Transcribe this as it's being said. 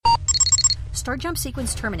Start jump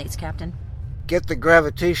sequence terminates, Captain. Get the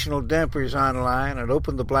gravitational dampers online and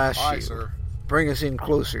open the blast shield. Aye, sir. Bring us in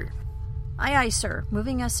closer. Aye, aye, sir.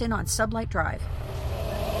 Moving us in on sublight drive.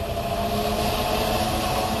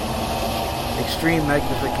 Extreme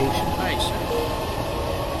magnification. Aye, sir.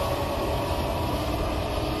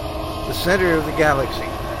 The center of the galaxy.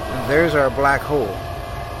 And there's our black hole.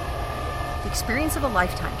 The experience of a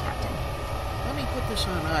lifetime, Captain. Let me put this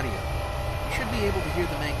on audio. You should be able to hear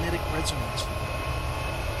the magnetic resonance.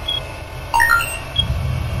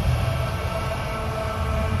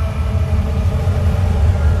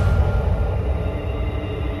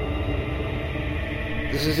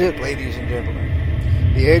 This is it, ladies and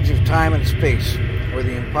gentlemen. The edge of time and space, where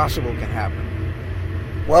the impossible can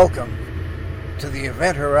happen. Welcome to the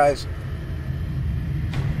event horizon.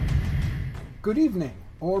 Good evening,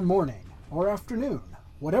 or morning, or afternoon,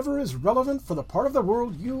 whatever is relevant for the part of the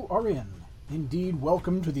world you are in. Indeed,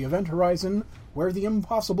 welcome to the event horizon, where the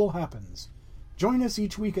impossible happens. Join us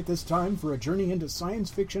each week at this time for a journey into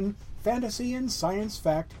science fiction, fantasy, and science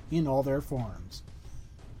fact in all their forms.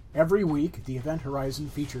 Every week, the Event Horizon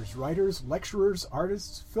features writers, lecturers,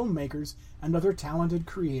 artists, filmmakers, and other talented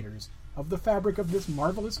creators of the fabric of this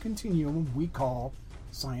marvelous continuum we call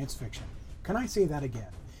science fiction. Can I say that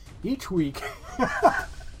again? Each week...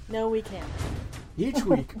 No, we can't. Each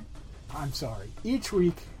week,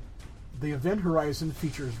 the Event Horizon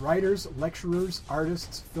features writers, lecturers,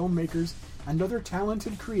 artists, filmmakers, and other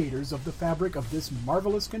talented creators of the fabric of this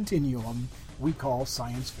marvelous continuum we call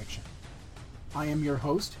science fiction. I am your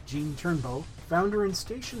host, Gene Turnbow, founder and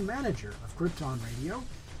station manager of Krypton Radio,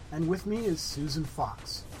 and with me is Susan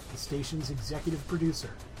Fox, the station's executive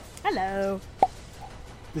producer. Hello.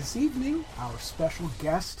 This evening, our special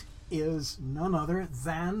guest is none other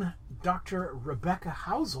than Dr. Rebecca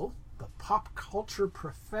Housel, the pop culture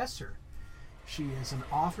professor. She is an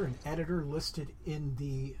author and editor listed in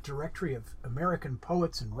the Directory of American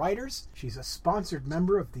Poets and Writers. She's a sponsored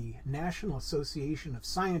member of the National Association of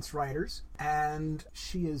Science Writers, and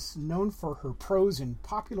she is known for her prose in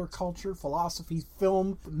popular culture, philosophy,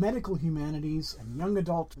 film, medical humanities, and young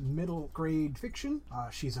adult middle grade fiction.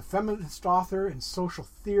 She's a feminist author and social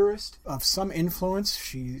theorist of some influence.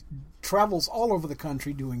 She travels all over the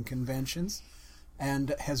country doing conventions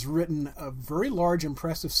and has written a very large,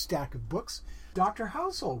 impressive stack of books. Dr.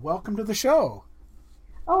 Housel, welcome to the show.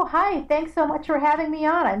 Oh, hi. Thanks so much for having me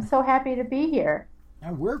on. I'm so happy to be here.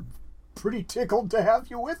 And we're pretty tickled to have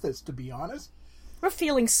you with us, to be honest. We're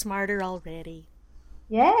feeling smarter already.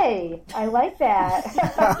 Yay. I like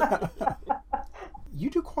that. You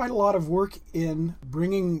do quite a lot of work in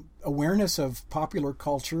bringing awareness of popular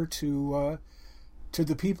culture to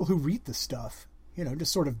the people who read the stuff. You know,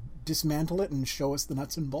 just sort of dismantle it and show us the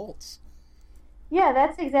nuts and bolts. Yeah,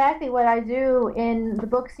 that's exactly what I do in the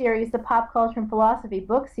book series, the Pop Culture and Philosophy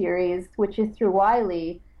book series, which is through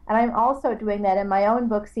Wiley. And I'm also doing that in my own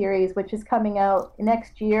book series, which is coming out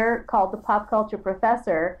next year, called The Pop Culture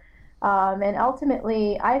Professor. And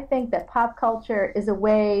ultimately, I think that pop culture is a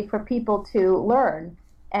way for people to learn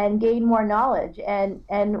and gain more knowledge. And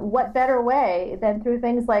what better way than through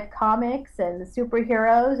things like comics and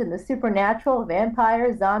superheroes and the supernatural,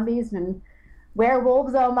 vampires, zombies, and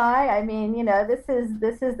werewolves, oh my. I mean, you know, this is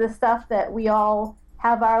the stuff that we all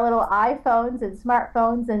have, our little iPhones and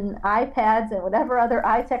smartphones and iPads and whatever other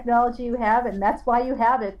technology you have, and that's why you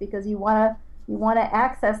have it, because you want to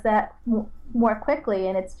access that more quickly,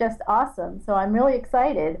 and it's just awesome. So I'm really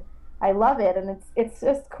excited. I love it, and it's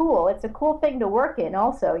just cool. It's a cool thing to work in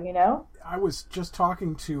also, you know? I was just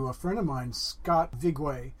talking to a friend of mine, Scott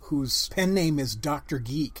Vigway, whose pen name is Dr.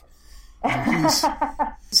 Geek. And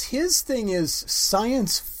his thing is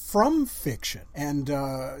science from fiction, and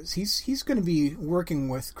he's going to be working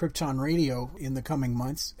with Krypton Radio in the coming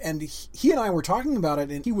months. And he and I were talking about it,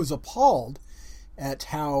 and he was appalled at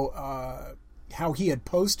how he had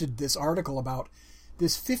posted this article about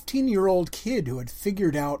this 15-year-old kid who had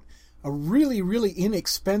figured out a really, really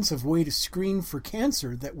inexpensive way to screen for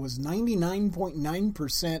cancer that was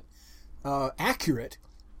 99.9% accurate,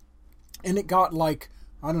 and it got like,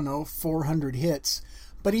 I don't know, 400 hits.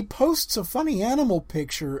 But he posts a funny animal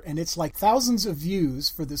picture, and it's like thousands of views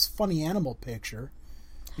for this funny animal picture.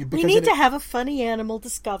 We need to have a funny animal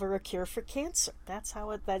discover a cure for cancer. That's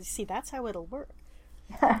how it'll work.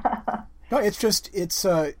 No,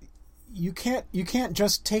 you can't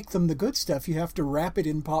just take them the good stuff. You have to wrap it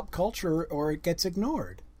in pop culture, or it gets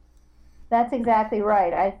ignored. That's exactly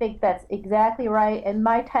right. I think that's exactly right. And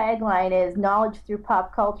my tagline is knowledge through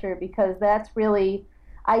pop culture, because that's really,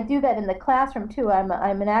 I do that in the classroom too. I'm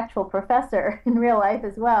an actual professor in real life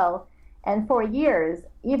as well. And for years,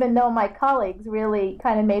 even though my colleagues really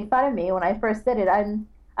kind of made fun of me when I first did it,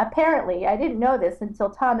 apparently, I didn't know this until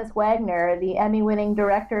Thomas Wagner, the Emmy-winning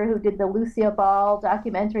director who did the Lucille Ball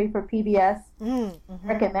documentary for PBS,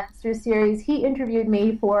 American Masters series, he interviewed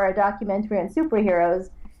me for a documentary on superheroes,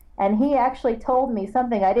 and he actually told me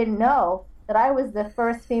something I didn't know, that I was the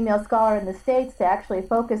first female scholar in the States to actually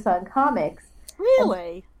focus on comics.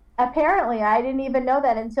 Really? And apparently, I didn't even know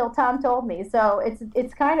that until Tom told me, so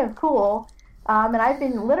it's kind of cool. And I've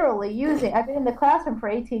been in the classroom for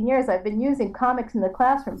 18 years. I've been using comics in the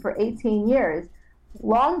classroom for 18 years,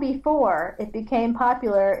 long before it became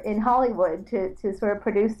popular in Hollywood to sort of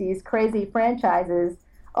produce these crazy franchises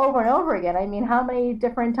over and over again. I mean, how many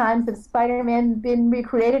different times has Spider-Man been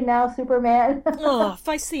recreated now, Superman? Oh, if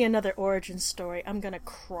I see another origin story, I'm going to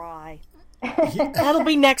cry. That'll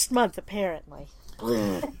be next month, apparently.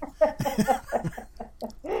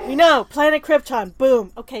 We know, Planet Krypton,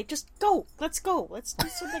 boom. Okay, just go. Let's go. Let's do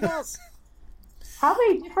something else. How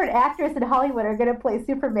many different actors in Hollywood are going to play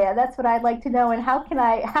Superman? That's what I'd like to know. And how can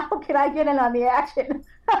I get in on the action?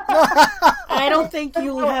 I don't think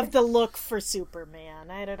you have the look for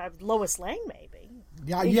Superman. I don't have Lois Lane, maybe.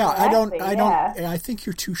 Yeah, Exactly, I think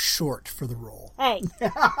you're too short for the role. Hey.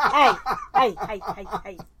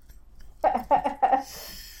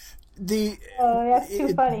 That's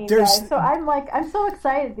too funny, guys. So I'm so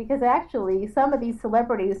excited because actually some of these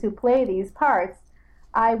celebrities who play these parts,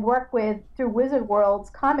 I work with through Wizard World's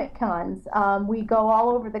Comic Cons. We go all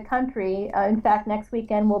over the country. In fact, next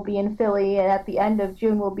weekend we'll be in Philly, and at the end of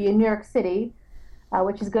June we'll be in New York City,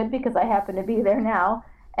 which is good because I happen to be there now.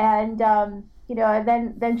 And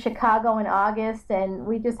then Chicago in August, and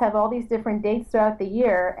we just have all these different dates throughout the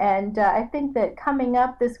year. And I think that coming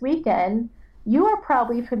up this weekend, you are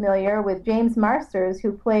probably familiar with James Marsters,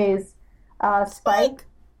 who plays Spike.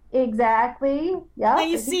 Exactly. Yeah. Now,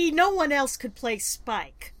 you see, no one else could play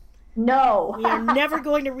Spike. No. We are never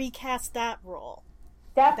going to recast that role.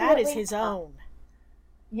 That is his own.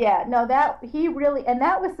 Yeah, no, that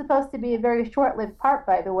was supposed to be a very short-lived part,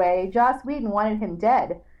 by the way. Joss Whedon wanted him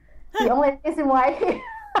dead. The only reason why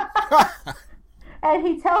and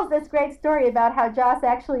he tells this great story about how Joss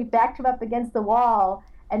actually backed him up against the wall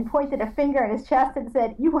and pointed a finger in his chest and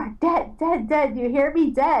said, "You are dead, dead, dead. You hear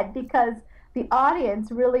me? Dead," because the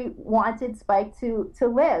audience really wanted Spike to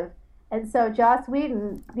live. And so Joss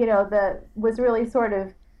Whedon, was really sort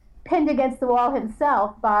of pinned against the wall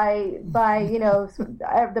himself by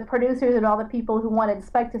the producers and all the people who wanted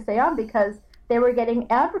Spike to stay on because they were getting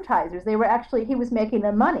advertisers. He was making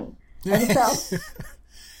them money.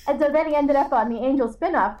 And so then he ended up on the Angel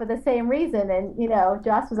spinoff for the same reason. And,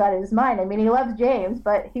 Joss was out of his mind. I mean, he loves James,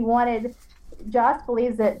 but Joss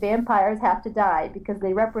believes that vampires have to die because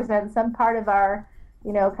they represent some part of our,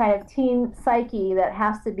 kind of teen psyche that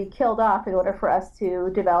has to be killed off in order for us to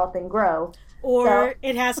develop and grow. Or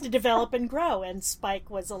it has to develop and grow, and Spike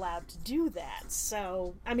was allowed to do that.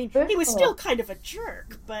 So, I mean, he was still kind of a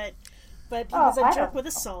jerk, but he was a jerk with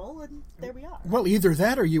a soul, and there we are. Well, either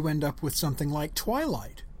that or you end up with something like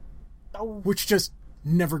Twilight, which just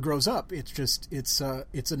never grows up. It's just it's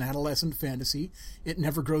an adolescent fantasy. It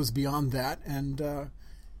never grows beyond that, and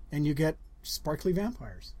you get sparkly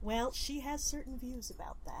vampires. Well, she has certain views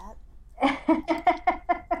about that.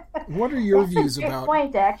 What are your views about? Good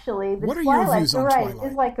point, actually. What are your views on Twilight?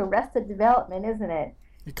 It's like Arrested Development, isn't it?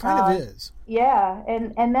 It kind of is. Yeah,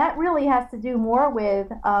 and that really has to do more with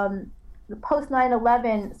the post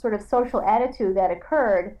 9/11 sort of social attitude that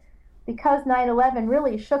occurred, because 9/11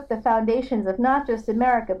 really shook the foundations of not just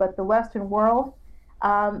America but the Western world.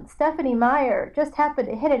 Stephanie Meyer just happened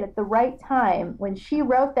to hit it at the right time. When she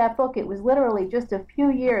wrote that book, it was literally just a few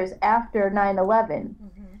years after 9/11.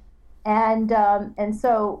 Mm-hmm. And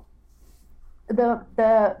so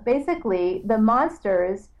basically the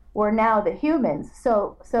monsters were now the humans.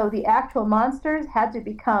 So the actual monsters had to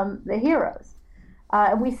become the heroes.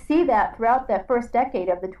 And we see that throughout that first decade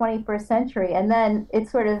of the 21st century. And then it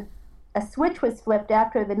sort of, a switch was flipped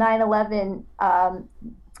after the 9/11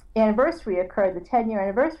 anniversary occurred, the 10-year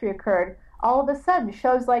anniversary occurred. All of a sudden,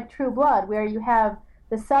 shows like True Blood, where you have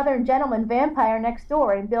the Southern gentleman vampire next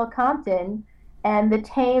door in Bill Compton, and the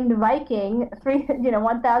tamed Viking,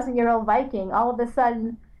 1,000-year-old Viking, all of a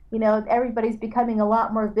sudden, everybody's becoming a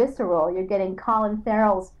lot more visceral. You're getting Colin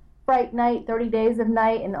Farrell's Fright Night, 30 Days of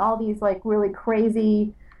Night, and all these like really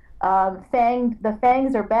crazy the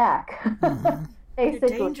fangs are back. Mm-hmm. Basically.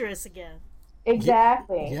 They're dangerous again.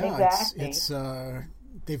 Exactly. Yeah, exactly. It's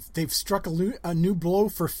they've struck a new blow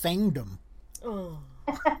for fangdom. Oh.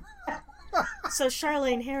 So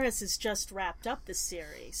Charlaine Harris has just wrapped up the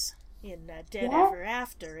series. in Dead Ever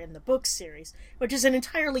After in the book series, which is an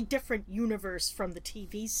entirely different universe from the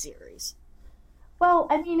TV series. Well,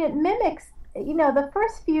 I mean, it mimics, the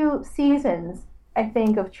first few seasons, I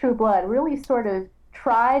think, of True Blood really sort of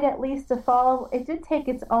tried at least to follow. It did take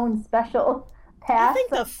its own special path. I think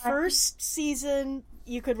the first season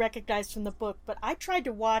you could recognize from the book, but I tried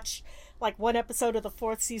to watch like one episode of the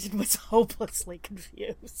fourth season, was hopelessly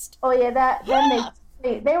confused. Oh yeah,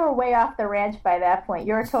 they were way off the ranch by that point.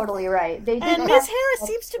 You're totally right. And Miss Harris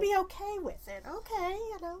seems to be okay with it. Okay,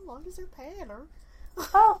 as long as they're paying her.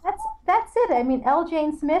 Oh, that's it. I mean, L.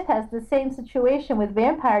 Jane Smith has the same situation with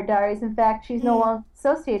Vampire Diaries. In fact, she's no longer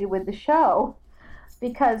associated with the show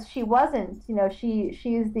because she wasn't.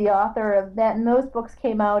 She's the author of that, and those books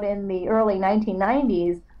came out in the early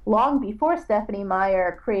 1990s, long before Stephanie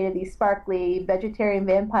Meyer created these sparkly vegetarian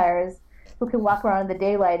vampires who can walk around in the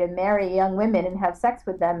daylight and marry young women and have sex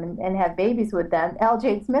with them and have babies with them. L.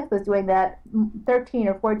 Jane Smith was doing that 13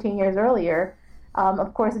 or 14 years earlier.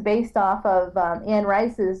 Of course, based off of Anne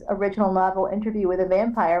Rice's original novel Interview with a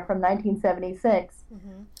Vampire from 1976.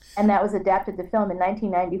 Mm-hmm. And that was adapted to film in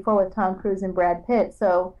 1994 with Tom Cruise and Brad Pitt.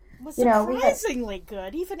 So, it was surprisingly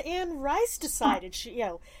good. Even Anne Rice decided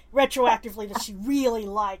retroactively that she really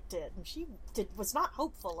liked it. And she was not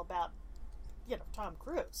hopeful about, Tom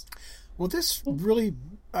Cruise. Well, this really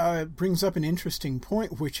brings up an interesting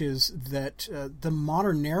point, which is that the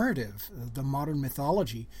modern narrative, the modern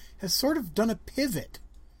mythology, has sort of done a pivot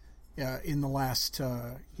in the last,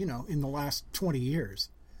 in the last 20 years.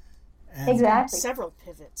 And exactly. Several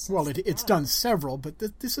pivots. Well, it's done several, but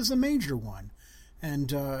this is a major one.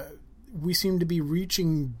 And we seem to be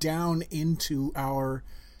reaching down into our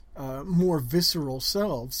more visceral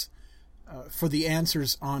selves for the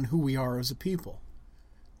answers on who we are as a people.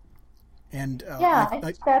 And I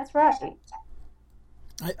think that's right.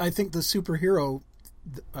 I think the superhero,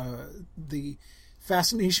 the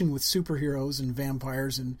fascination with superheroes and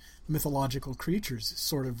vampires and mythological creatures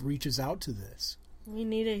sort of reaches out to this. We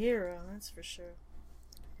need a hero, that's for sure.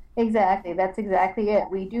 Exactly, that's exactly it.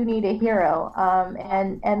 We do need a hero,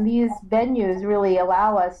 and these venues really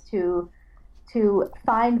allow us to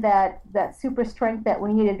find that super strength that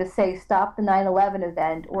we needed to, say, stop the 9/11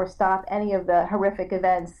 event or stop any of the horrific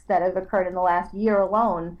events that have occurred in the last year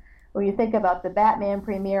alone. When you think about the Batman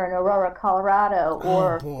premiere in Aurora, Colorado,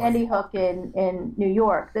 or Sandy Hook in New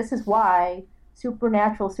York, this is why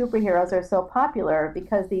supernatural superheroes are so popular,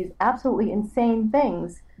 because these absolutely insane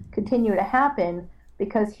things continue to happen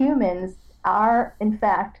because humans are, in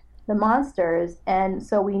fact, the monsters, and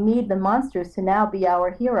so we need the monsters to now be our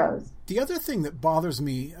heroes. The other thing that bothers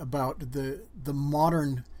me about the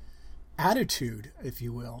modern attitude, if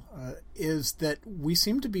you will, is that we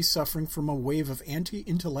seem to be suffering from a wave of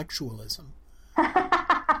anti-intellectualism.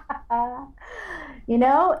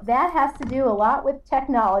 That has to do a lot with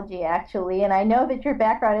technology, actually, and I know that your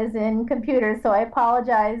background is in computers, so I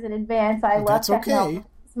apologize in advance. I love technology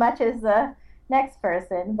as much as the next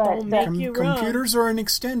person, but computers are an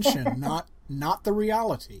extension, not the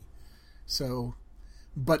reality. So,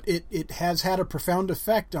 but it has had a profound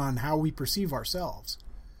effect on how we perceive ourselves.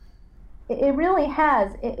 It really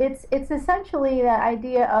has. It's essentially that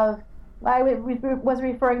idea of, I was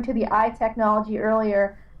referring to the eye technology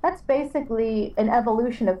earlier. That's basically an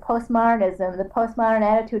evolution of postmodernism. The postmodern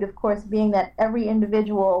attitude, of course, being that every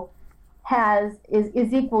individual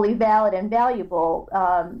is equally valid and valuable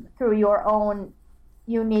through your own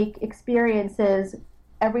unique experiences,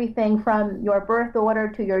 everything from your birth order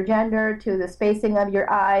to your gender to the spacing of your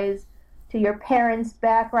eyes to your parents'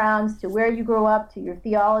 backgrounds to where you grew up to your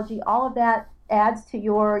theology. All of that adds to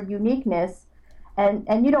your uniqueness,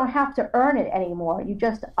 and you don't have to earn it anymore. You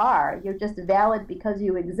just are. You're just valid because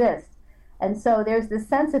you exist. And so there's this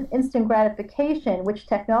sense of instant gratification which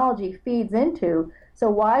technology feeds into. So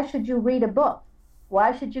why should you read a book?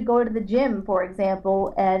 Why should you go to the gym, for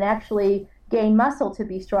example, and actually gain muscle to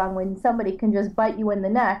be strong when somebody can just bite you in the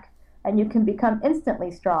neck and you can become instantly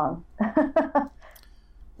strong?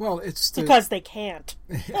 Well, it's because they can't.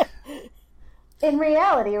 In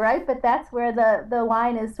reality, right? But that's where the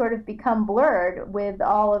line has sort of become blurred with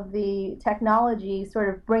all of the technology sort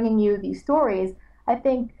of bringing you these stories. I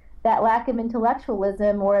think that lack of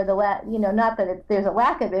intellectualism, or not that there's a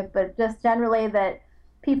lack of it, but just generally that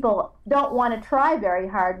people don't want to try very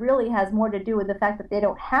hard, really has more to do with the fact that they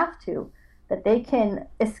don't have to, that they can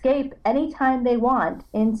escape anytime they want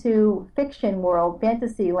into fiction world,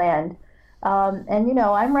 fantasy land. And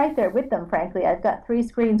I'm right there with them, frankly. I've got 3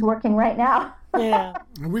 screens working right now. Yeah.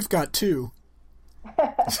 We've got 2.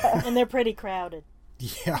 And they're pretty crowded.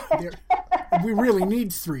 Yeah, we really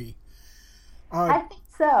need 3. I think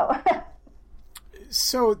so.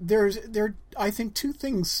 So there I think two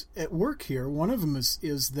things at work here. One of them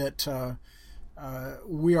is that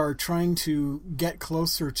we are trying to get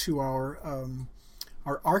closer to our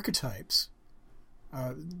archetypes.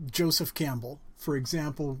 Joseph Campbell, for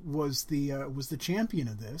example, was the champion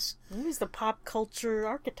of this. He was the pop culture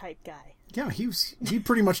archetype guy. Yeah, he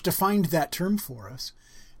pretty much defined that term for us.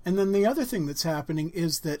 And then the other thing that's happening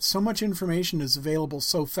is that so much information is available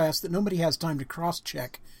so fast that nobody has time to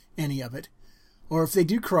cross-check any of it. Or if they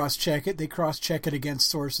do cross-check it, they cross-check it against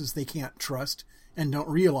sources they can't trust and don't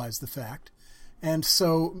realize the fact. And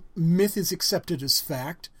so myth is accepted as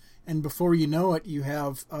fact, and before you know it, you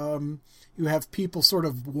have people sort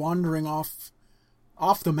of wandering off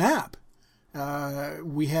the map.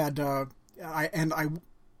 We had I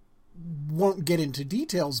won't get into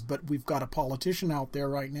details, but we've got a politician out there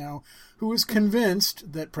right now who is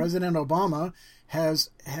convinced that President Obama has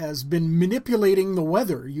been manipulating the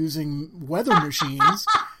weather using weather machines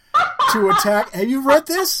to attack. Have you read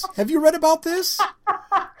this? Have you read about this?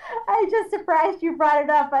 I'm just surprised you brought it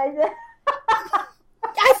up. I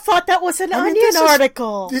thought that was an Onion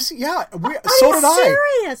article. So did I.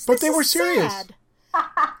 Serious? But they were serious. Sad.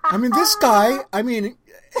 I mean, this guy. I mean,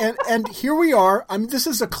 and here we are. I mean, this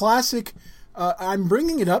is a classic. I'm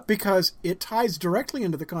bringing it up because it ties directly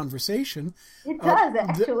into the conversation. It does,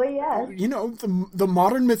 actually, yes. You know, the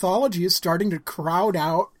modern mythology is starting to crowd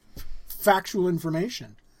out factual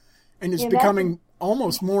information, and it's becoming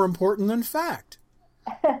almost more important than fact.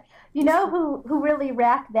 You know who really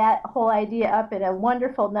wrapped that whole idea up in a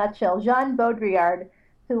wonderful nutshell? Jean Baudrillard,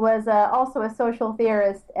 who was also a social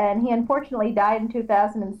theorist, and he unfortunately died in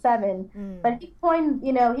 2007. But he coined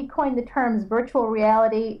the terms virtual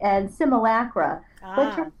reality and simulacra.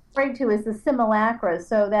 What you're referring to is the simulacra.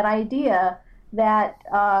 So that idea that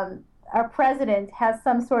our president has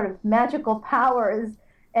some sort of magical powers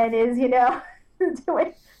and is,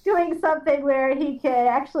 doing something where he can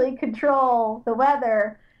actually control the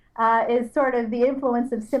weather is sort of the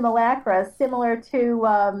influence of simulacra, similar to.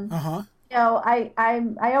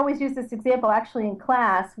 I always use this example actually in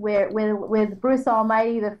class with Bruce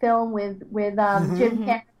Almighty, the film with Jim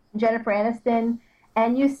Carrey and Jennifer Aniston,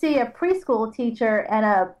 and you see a preschool teacher and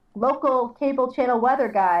a local cable channel weather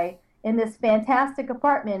guy in this fantastic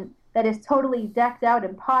apartment that is totally decked out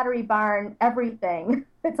in Pottery Barn everything.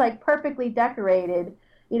 It's like perfectly decorated.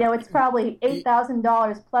 It's probably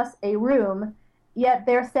 $8,000 plus a room. Yet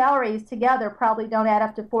their salaries together probably don't add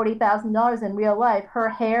up to $40,000 in real life. Her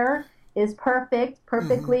hair is perfectly,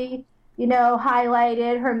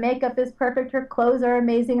 highlighted. Her makeup is perfect. Her clothes are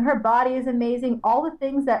amazing. Her body is amazing. All the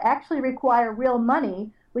things that actually require real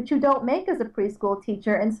money, which you don't make as a preschool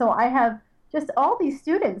teacher. And so I have just all these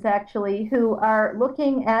students actually who are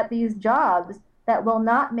looking at these jobs that will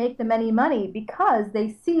not make them any money because they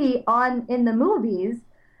see in the movies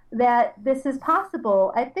that this is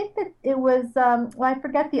possible. I think that it was, I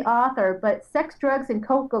forget the author, but Sex, Drugs, and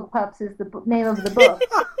Cocoa Puffs is the name of the book.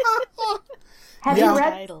 Have you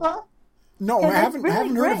read this book? No, I haven't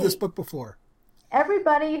heard of this book before.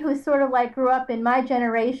 Everybody who sort of like grew up in my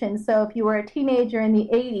generation, so if you were a teenager in the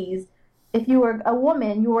 80s, if you were a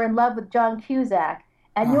woman, you were in love with John Cusack.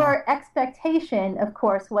 And your expectation, of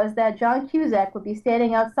course, was that John Cusack would be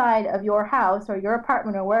standing outside of your house or your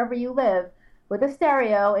apartment or wherever you live with a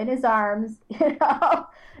stereo in his arms,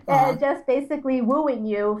 and just basically wooing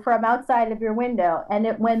you from outside of your window. And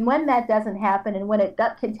when that doesn't happen and when it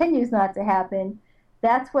continues not to happen,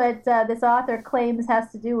 that's what this author claims has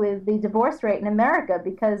to do with the divorce rate in America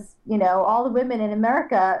because, all the women in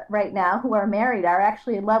America right now who are married are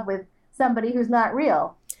actually in love with somebody who's not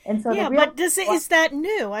real. And so is that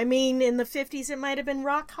new? I mean, in the 50s it might have been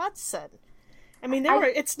Rock Hudson. I mean,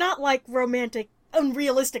 it's not like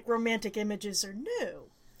unrealistic romantic images are new.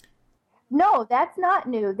 No, that's not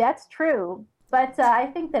new. That's true. But I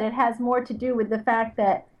think that it has more to do with the fact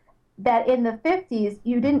that in the 50s,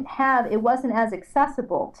 it wasn't as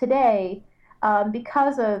accessible. Today,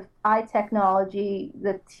 because of eye technology,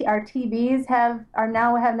 our TVs have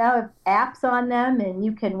apps on them, and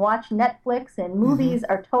you can watch Netflix, and movies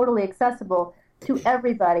are totally accessible to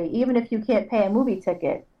everybody, even if you can't pay a movie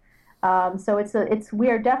ticket. So we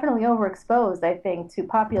are definitely overexposed, I think, to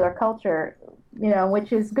popular culture,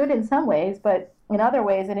 which is good in some ways, but in other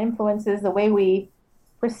ways it influences the way we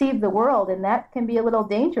perceive the world, and that can be a little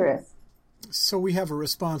dangerous. So we have a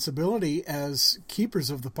responsibility as keepers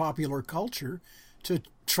of the popular culture to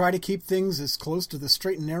try to keep things as close to the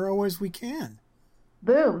straight and narrow as we can.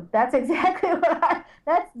 Boom. That's exactly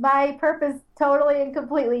that's my purpose totally and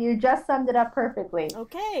completely. You just summed it up perfectly.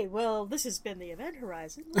 Okay, well, this has been the Event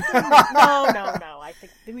Horizon. No. I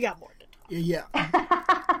think we got more to talk. Yeah.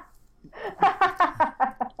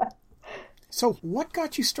 So what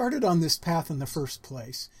got you started on this path in the first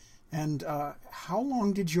place? And how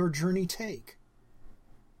long did your journey take?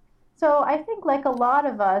 So I think like a lot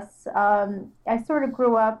of us, I sort of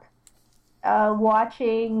grew up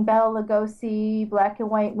watching Bela Lugosi, black and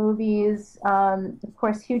white movies. Of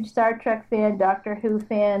course, huge Star Trek fan, Doctor Who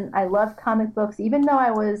fan. I love comic books, even though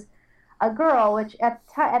I was a girl, which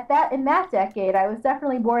in that decade, I was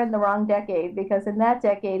definitely born in the wrong decade, because in that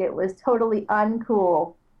decade it was totally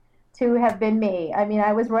uncool to have been me. I mean,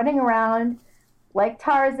 I was running around like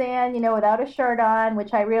Tarzan, without a shirt on,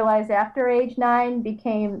 which I realized after age 9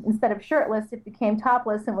 became, instead of shirtless, it became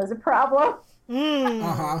topless and was a problem.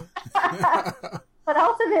 Uh-huh. But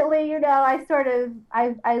ultimately,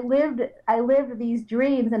 I lived these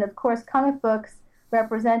dreams, and of course, comic books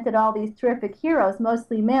represented all these terrific heroes,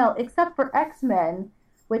 mostly male, except for X-Men,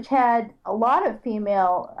 which had a lot of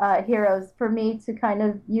female heroes for me to kind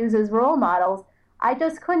of use as role models. I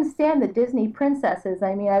just couldn't stand the Disney princesses.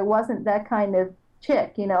 I mean, I wasn't that kind of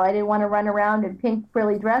chick, I didn't want to run around in pink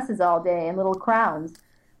frilly dresses all day and little crowns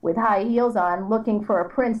with high heels on looking for a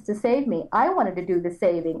prince to save me. I wanted to do the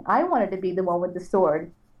saving. I wanted to be the one with the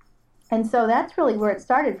sword. And so that's really where it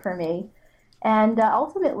started for me. And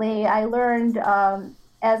ultimately, I learned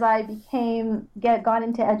as I got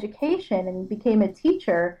into education and became a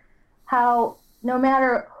teacher, how no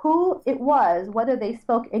matter who it was, whether they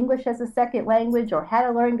spoke English as a second language or had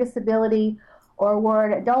a learning disability or were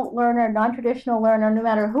an adult learner, non-traditional learner, no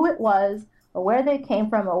matter who it was or where they came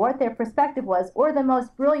from or what their perspective was, or the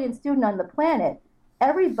most brilliant student on the planet,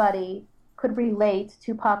 everybody could relate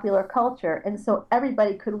to popular culture, and so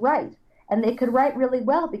everybody could write. And they could write really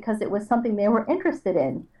well because it was something they were interested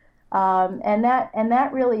in. And that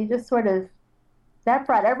really just that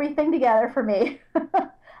brought everything together for me.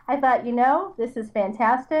 I thought, this is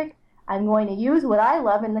fantastic. I'm going to use what I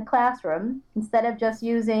love in the classroom instead of just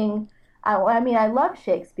using, I love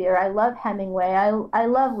Shakespeare. I love Hemingway. I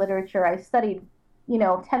love literature. I studied,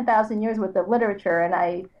 10,000 years worth of literature, and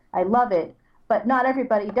I love it. But not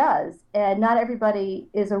everybody does, and not everybody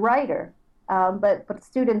is a writer. But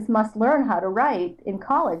students must learn how to write in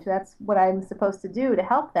college. That's what I'm supposed to do to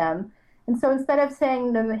help them. And so instead of saying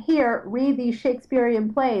to them, here, read these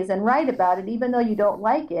Shakespearean plays and write about it, even though you don't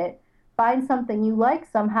like it, find something you like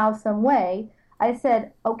somehow, some way, I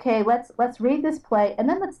said, okay, let's read this play, and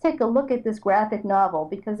then let's take a look at this graphic novel,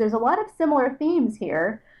 because there's a lot of similar themes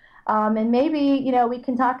here. And maybe, we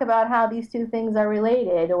can talk about how these two things are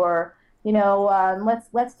related, or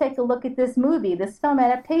let's take a look at this movie, this film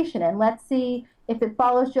adaptation, and let's see if it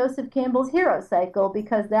follows Joseph Campbell's hero cycle,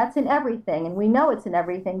 because that's in everything, and we know it's in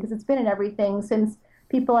everything because it's been in everything since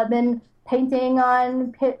people have been painting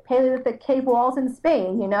on Paleolithic cave walls in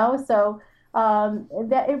Spain, So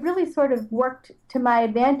that it really sort of worked to my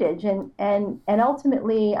advantage, and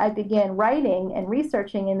ultimately I began writing and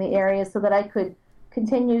researching in the area so that I could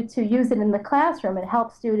continue to use it in the classroom and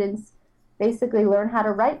help students basically learn how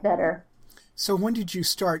to write better. So when did you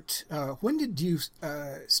start?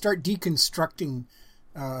 Start deconstructing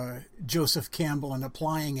Joseph Campbell and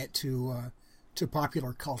applying it to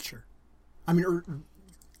popular culture?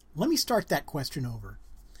 Let me start that question over.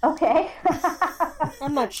 Okay.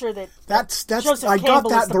 I'm not sure that's Joseph I got Campbell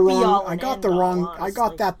that is the wrong. be-all I got and the wrong. end-all, I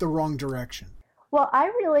got that the wrong direction. Well,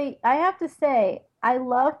 I have to say, I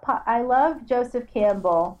love Joseph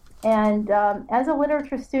Campbell, and as a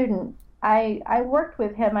literature student, I worked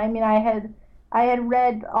with him. I had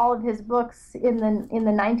read all of his books in the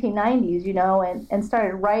 1990s, and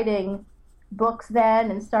started writing books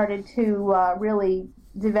then, and started to really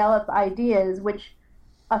develop ideas, which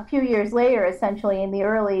a few years later, essentially in the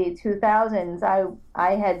early 2000s,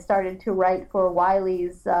 I had started to write for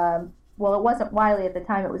Wiley's, well, it wasn't Wiley at the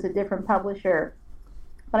time, it was a different publisher,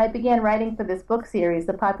 but I began writing for this book series,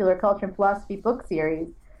 the Popular Culture and Philosophy book series,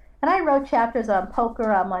 and I wrote chapters on poker,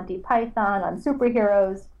 on Monty Python, on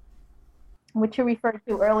superheroes, which you referred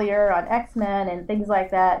to earlier, on X-Men and things like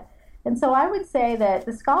that. And so I would say that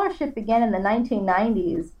the scholarship began in the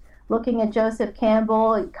 1990s, looking at Joseph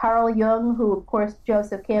Campbell, Carl Jung, who, of course,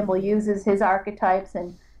 Joseph Campbell uses his archetypes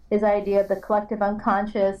and his idea of the collective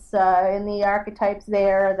unconscious in the archetypes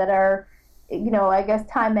there that are, I guess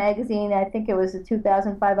Time Magazine, I think it was a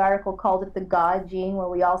 2005 article, called it the God gene, where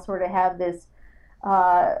we all sort of have this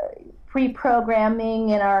pre-programming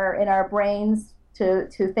in our brains to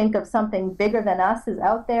think of something bigger than us is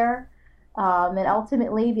out there. And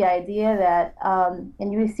ultimately, the idea that,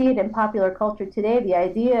 and you see it in popular culture today, the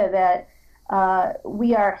idea that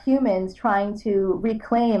we are humans trying to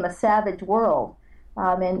reclaim a savage world.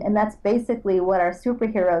 And that's basically what our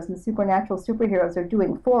superheroes and supernatural superheroes are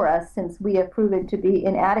doing for us, since we have proven to be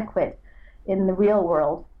inadequate. in the real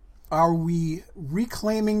world. Are we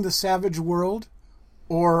reclaiming the savage world,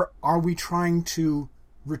 or are we trying to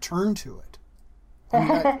return to it?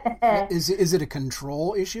 I mean, is it a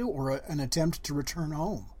control issue or an attempt to return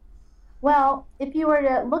home? Well, if you were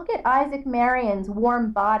to look at Isaac Marion's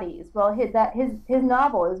Warm Bodies, well, his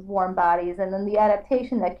novel is Warm Bodies, and then the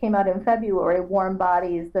adaptation that came out in February, Warm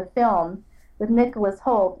Bodies, the film with Nicholas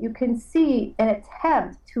Hoult, you can see an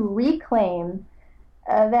attempt to reclaim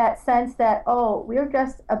that sense that, oh, we're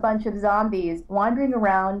just a bunch of zombies wandering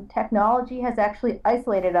around. Technology has actually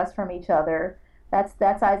isolated us from each other. That's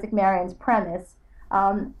Isaac Marion's premise.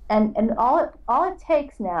 And all it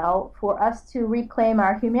takes now for us to reclaim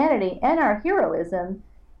our humanity and our heroism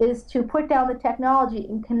is to put down the technology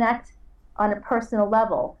and connect on a personal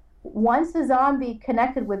level. Once a zombie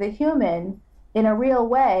connected with a human in a real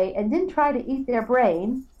way and didn't try to eat their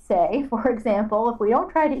brain, say, for example, if we don't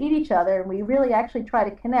try to eat each other and we really actually try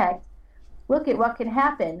to connect, look at what can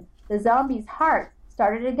happen. The zombie's heart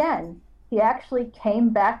started again. He actually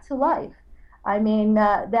came back to life. I mean,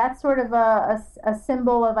 that's sort of a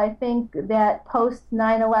symbol of, I think, that post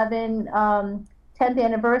 9/11 10th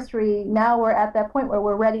anniversary. Now we're at that point where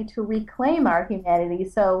we're ready to reclaim our humanity.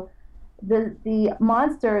 So the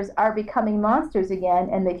monsters are becoming monsters again,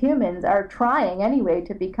 and the humans are trying anyway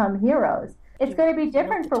to become heroes. It's going to be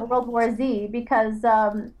different for World War Z because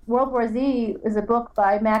World War Z is a book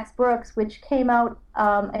by Max Brooks, which came out,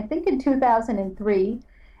 I think, in 2003.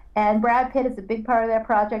 And Brad Pitt is a big part of that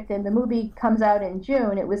project, and the movie comes out in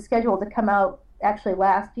June. It was scheduled to come out actually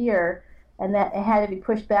last year, and that it had to be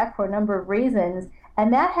pushed back for a number of reasons.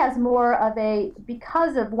 And that has more of a,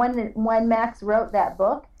 because of when Max wrote that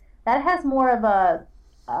book, that has more of a,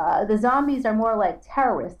 the zombies are more like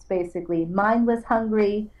terrorists, basically, mindless,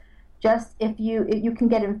 hungry. Just if you can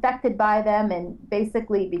get infected by them and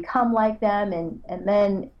basically become like them, and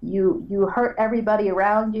then you hurt everybody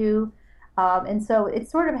around you. And so it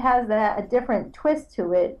sort of has a different twist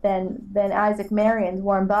to it than Isaac Marion's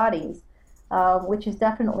Warm Bodies, which is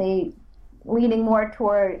definitely leaning more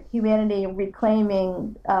toward humanity and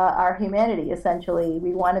reclaiming our humanity, essentially.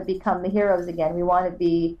 We want to become the heroes again. We want to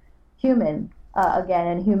be human again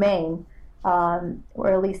and humane, or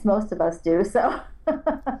at least most of us do. So.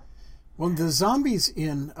 Well, the zombies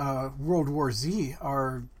in World War Z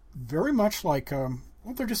are very much like, well,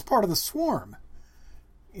 they're just part of the swarm.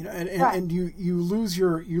 You know, and you lose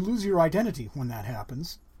your identity when that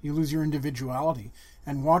happens. You lose your individuality.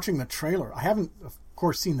 And watching the trailer, I haven't, of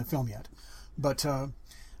course, seen the film yet, but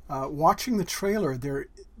watching the trailer,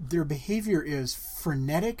 their behavior is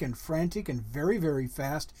frenetic and frantic and very, very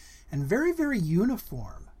fast and very, very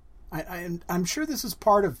uniform. I'm sure this is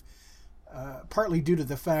partly due to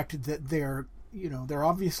the fact that they're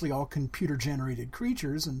obviously all computer-generated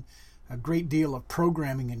creatures, and a great deal of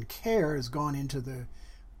programming and care has gone into the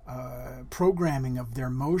programming of their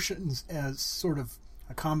motions as sort of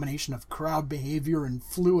a combination of crowd behavior and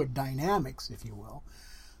fluid dynamics, if you will.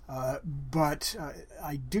 But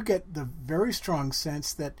I do get the very strong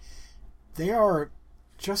sense that they are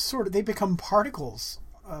just sort of, they become particles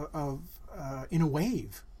in a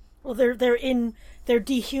wave. Well, they're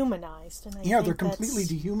dehumanized, and I think they're completely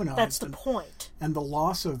dehumanized. That's the point. And the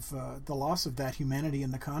loss of that humanity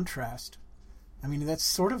and the contrast. I mean, that's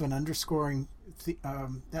sort of an underscoring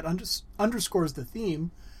that underscores the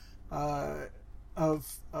theme of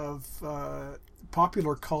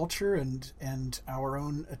popular culture and our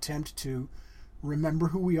own attempt to remember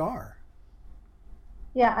who we are.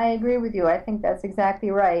 Yeah, I agree with you. I think that's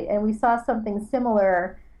exactly right. And we saw something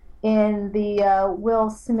similar in the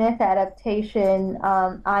Will Smith adaptation,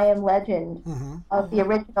 I Am Legend, of the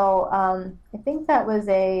original, I think that was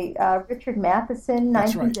a Richard Matheson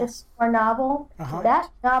 1954 novel.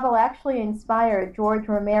 That novel actually inspired George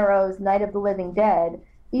Romero's Night of the Living Dead,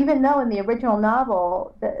 even though in the original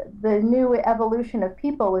novel, the new evolution of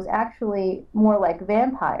people was actually more like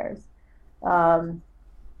vampires. That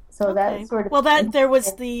sort of... Well, there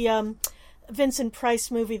was the... Vincent Price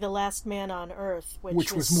movie, The Last Man on Earth,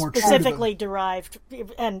 which was more specifically derived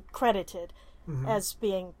and credited as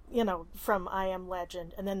being, from I Am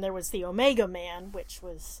Legend. And then there was The Omega Man, which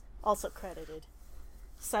was also credited.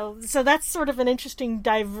 So that's sort of an interesting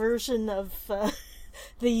diversion of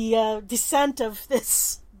the descent of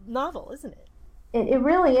this novel, isn't it? It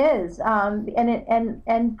really is.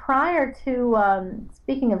 And prior to,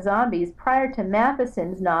 speaking of zombies, prior to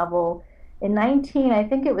Matheson's novel, in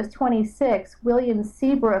 26, William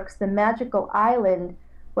Seabrook's The Magical Island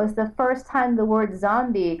was the first time the word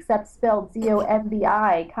zombie, except spelled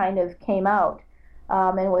Z-O-M-B-I, kind of came out,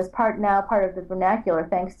 and was part of the vernacular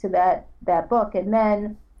thanks to that book. And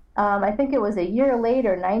then I think it was a year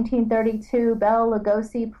later, 1932, Bela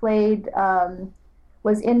Lugosi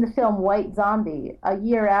was in the film White Zombie a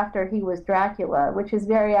year after he was Dracula, which is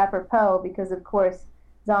very apropos because, of course,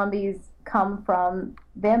 zombies come from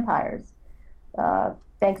vampires.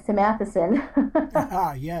 Thanks to Matheson.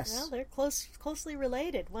 Yes. Well, they're closely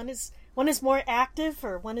related. One is more active,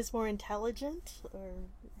 or one is more intelligent, or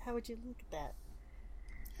how would you look at that?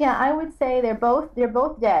 Yeah, I would say they're both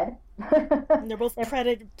dead. And they're both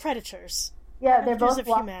predators. Yeah, they're both of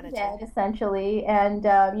humanity. Dead, essentially, and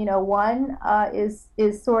one is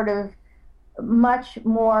sort of much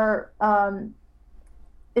more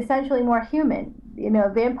essentially more human.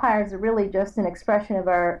 Vampires are really just an expression of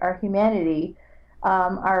our humanity,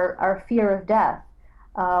 our fear of death.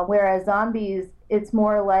 Whereas zombies, it's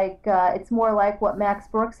more like what Max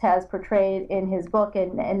Brooks has portrayed in his book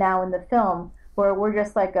and now in the film, where we're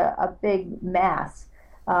just like a big mass.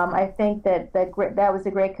 I think that was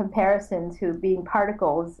a great comparison to being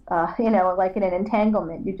particles, like in an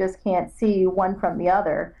entanglement. You just can't see one from the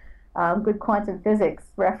other. Good quantum physics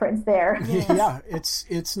reference there. Yeah,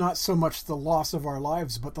 it's not so much the loss of our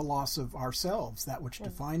lives, but the loss of ourselves, that which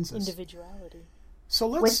defines us. Individuality. So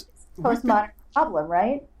let's... Postmodern problem,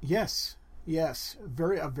 right? Yes. A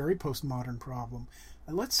very postmodern problem.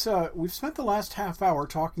 We've spent the last half hour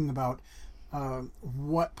talking about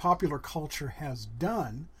what popular culture has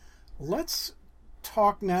done. Let's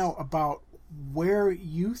talk now about where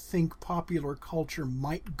you think popular culture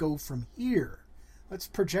might go from here. Let's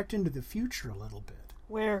project into the future a little bit.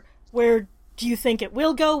 Where do you think it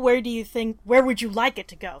will go? Where would you like it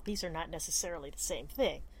to go? These are not necessarily the same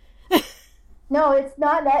thing. No, it's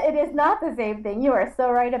not that. It is not the same thing. You are so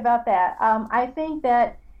right about that. I think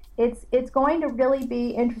that it's going to really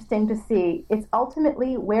be interesting to see. It's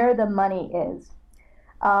ultimately where the money is.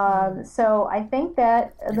 So I think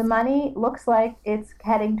that the money looks like it's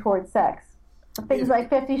heading towards sex. Things like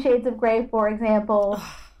 50 Shades of Grey, for example,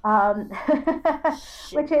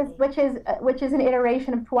 which is an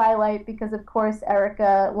iteration of Twilight, because of course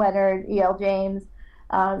Erica Leonard, E.L. James,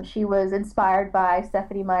 she was inspired by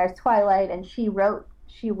Stephenie Meyer's Twilight, and she wrote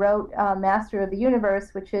Master of the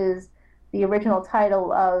Universe, which is the original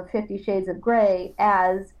title of 50 Shades of Grey,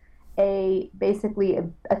 as basically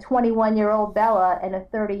a 21-year-old Bella and a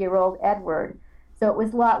 30-year-old Edward. So it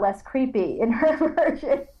was a lot less creepy in her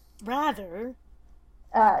version. Rather.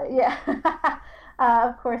 Yeah.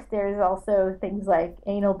 Of course, there's also things like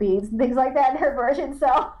anal beads and things like that in her version,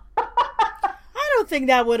 so... I don't think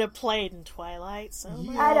that would have played in Twilight, so...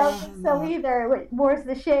 Yeah, I don't think so either. More's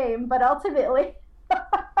the shame, but ultimately...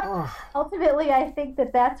 Ultimately, I think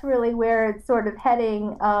that's really where it's sort of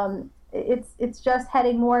heading. It's just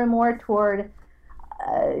heading more and more toward,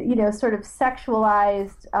 sort of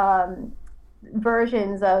sexualized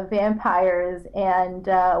versions of vampires and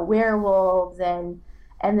werewolves and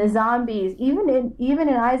the zombies. Even in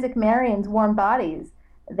Isaac Marion's Warm Bodies,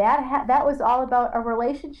 that was all about a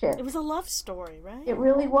relationship. It was a love story, right? It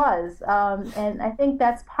really was, and I think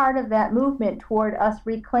that's part of that movement toward us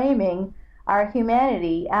reclaiming our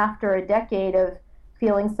humanity after a decade of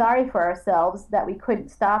feeling sorry for ourselves that we couldn't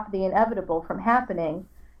stop the inevitable from happening.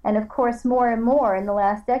 And of course, more and more in the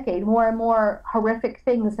last decade, more and more horrific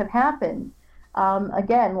things have happened.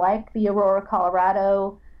 Again, like the Aurora,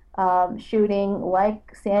 Colorado shooting,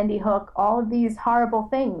 like Sandy Hook, all of these horrible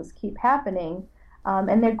things keep happening,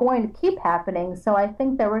 and they're going to keep happening. So I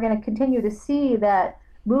think that we're going to continue to see that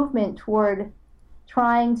movement toward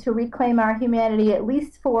trying to reclaim our humanity at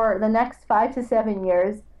least for the next 5 to 7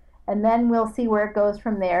 years, and then we'll see where it goes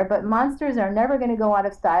from there. But monsters are never going to go out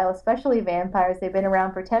of style, especially vampires. They've been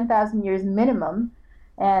around for 10,000 years minimum,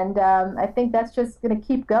 and I think that's just going to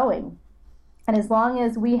keep going. And as long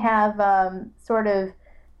as we have sort of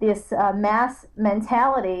this mass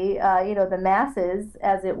mentality, the masses,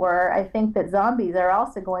 as it were, I think that zombies are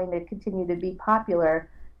also going to continue to be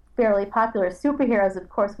fairly popular. Superheroes, of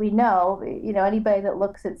course, we know, anybody that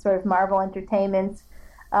looks at sort of Marvel Entertainment's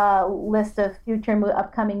list of future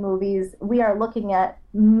upcoming movies, we are looking at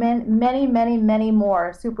many, many, many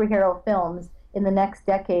more superhero films in the next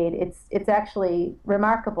decade. It's actually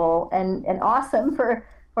remarkable and awesome for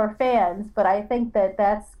fans, but I think that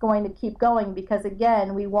that's going to keep going because,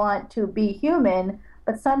 again, we want to be human,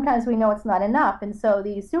 but sometimes we know it's not enough, and so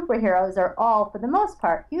these superheroes are all, for the most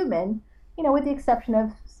part, human, with the exception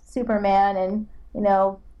of Superman and,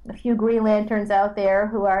 a few Green Lanterns out there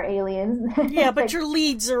who are aliens. Yeah, but your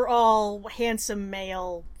leads are all handsome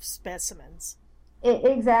male specimens.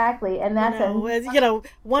 Exactly, and that's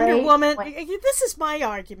Wonder Woman. This is my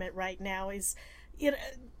argument right now: is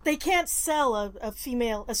they can't sell a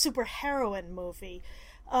superheroine movie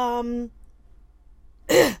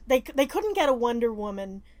they couldn't get a Wonder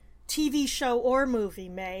Woman TV show or movie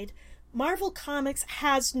made. Marvel Comics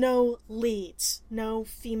has no leads, no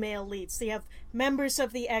female leads. They have members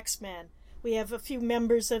of the X-Men. We have a few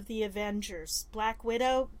members of the Avengers. Black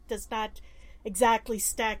Widow does not exactly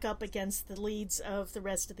stack up against the leads of the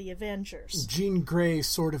rest of the Avengers. Jean Grey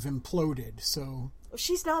sort of imploded, so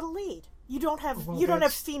she's not a lead. You don't have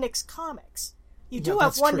have Phoenix comics. You do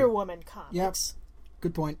have that's Wonder true. Woman comics. Yep.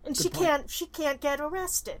 Good point. And she can't get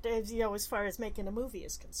arrested, as far as making a movie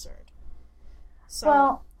is concerned.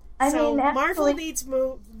 So, actually, Marvel needs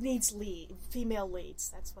female leads.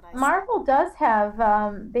 That's what I. Marvel does have.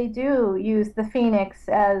 They do use the Phoenix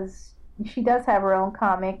as she does have her own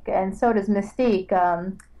comic, and so does Mystique.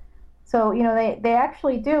 So they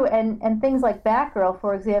actually do, and things like Batgirl,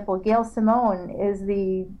 for example. Gail Simone is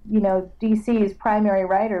the DC's primary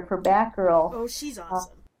writer for Batgirl. Oh, she's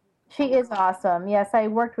awesome. She is awesome. Yes, I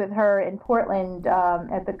worked with her in Portland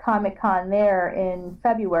at the Comic-Con there in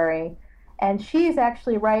February, and she's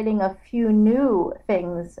actually writing a few new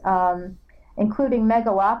things, including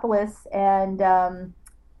Megalopolis and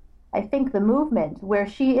I think The Movement, where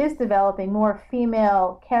she is developing more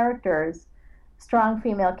female characters, strong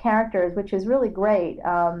female characters, which is really great.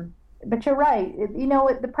 But you're right.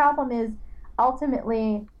 The problem is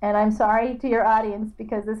ultimately, and I'm sorry to your audience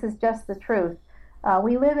because this is just the truth,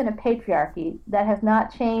 we live in a patriarchy that has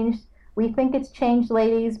not changed. We think it's changed,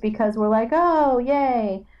 ladies, because we're like, oh,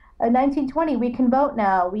 yay. 1920, we can vote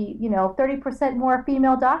now. 30% more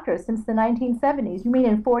female doctors since the 1970s. You mean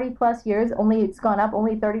in 40 plus years, it's gone up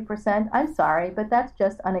only 30%? I'm sorry, but that's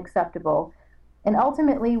just unacceptable. And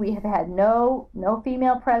ultimately, we have had no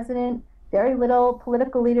female president, very little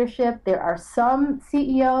political leadership. There are some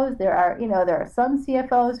CEOs, there are some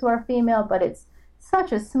CFOs who are female, but it's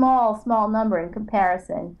such a small number in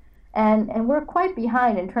comparison. And we're quite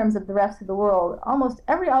behind in terms of the rest of the world. Almost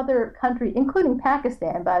every other country, including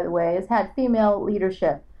Pakistan, by the way, has had female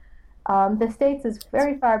leadership. The States is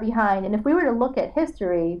very far behind. And if we were to look at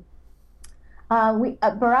history,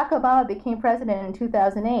 Barack Obama became president in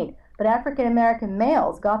 2008, but African-American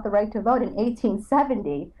males got the right to vote in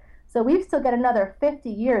 1870. So we've still got another 50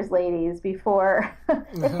 years, ladies, before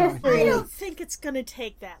history. I don't think it's going to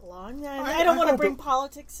take that long. I don't want to bring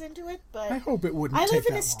politics into it, but I hope it wouldn't. I live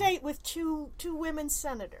in a long. state with two women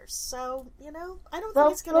senators, so I don't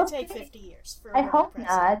think it's going to take 50 years. For I hope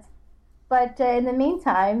not. But in the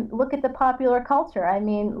meantime, look at the popular culture. I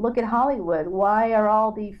mean, look at Hollywood. Why are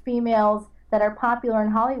all the females that are popular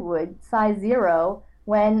in Hollywood size 0?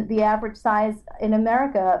 When the average size in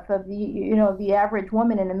America for the average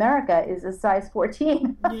woman in America is a size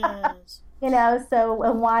 14. Yes. So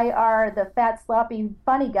why are the fat, sloppy,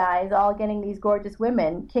 funny guys all getting these gorgeous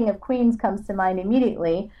women? King of Queens comes to mind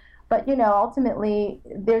immediately. But, ultimately,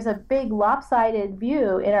 there's a big lopsided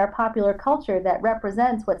view in our popular culture that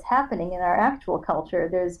represents what's happening in our actual culture.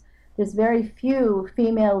 There's very few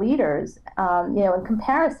female leaders, in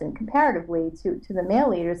comparatively to the male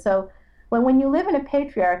leaders. So when you live in a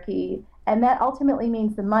patriarchy, and that ultimately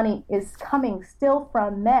means the money is coming still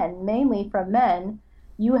from men, mainly from men,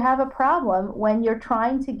 you have a problem when you're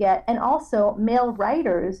trying to get, and also male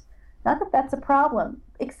writers, not that that's a problem,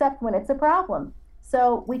 except when it's a problem.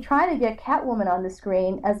 So we try to get Catwoman on the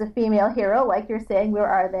screen as a female hero, like you're saying, where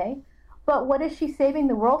are they? But what is she saving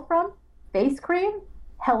the world from? Face cream?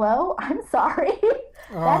 Hello? I'm sorry.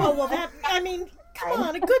 Come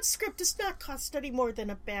on, a good script does not cost any more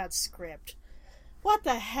than a bad script. What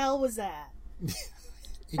the hell was that?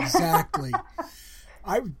 Exactly.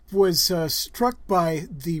 I was struck by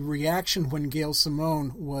the reaction when Gail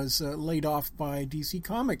Simone was laid off by DC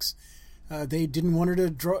Comics. They didn't want her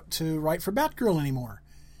to write for Batgirl anymore.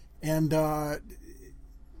 And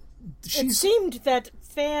it seemed that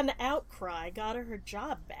fan outcry got her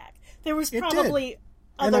job back. There was probably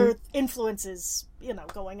other influences,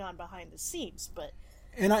 going on behind the scenes, but...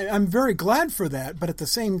 And I'm very glad for that, but at the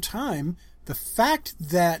same time, the fact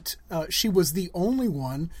that she was the only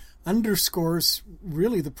one underscores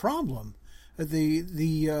really the problem.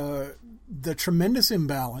 The tremendous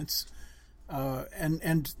imbalance,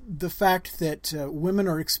 and the fact that women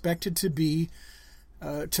are expected to be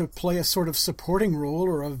to play a sort of supporting role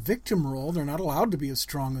or a victim role. They're not allowed to be as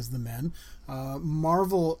strong as the men.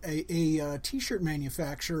 Marvel, a T-shirt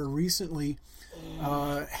manufacturer, recently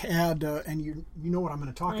had, and you know what I'm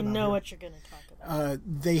going to talk about. I know here. what you're going to talk about.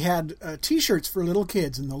 They had T-shirts for little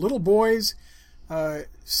kids, and the little boys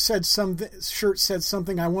said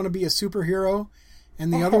something. I want to be a superhero,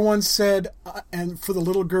 and the other one said, and for the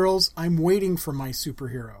little girls, I'm waiting for my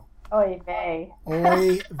superhero. Oy vey.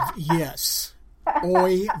 Yes.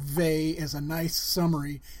 Oy vey is a nice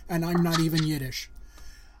summary, and I'm not even Yiddish.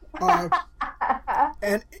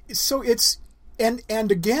 And so it's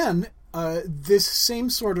and again, this same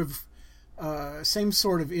sort of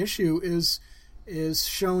issue is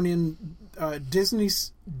shown in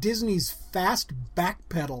Disney's fast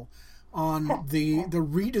backpedal on the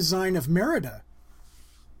redesign of Merida.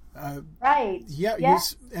 Right. Yeah.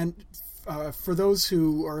 Yes. And for those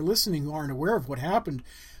who are listening who aren't aware of what happened,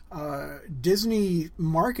 Disney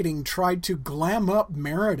marketing tried to glam up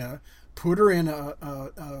Merida, put her in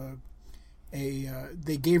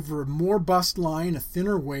they gave her a more bust line, a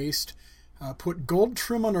thinner waist, put gold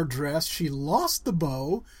trim on her dress. She lost the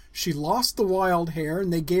bow, she lost the wild hair,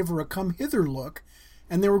 and they gave her a come hither look.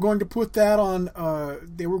 And they were going to put that on.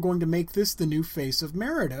 They were going to make this the new face of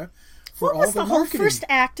Merida for all the marketing. What was the whole first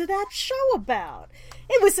act of that show about?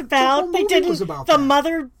 It was about the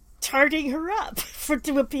mother tarting her up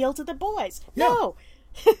to appeal to the boys. Yeah. No.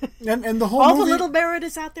 And the whole all movie, the little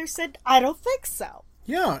Meridas out there said, I don't think so.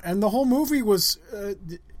 Yeah, and the whole movie was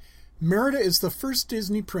Merida is the first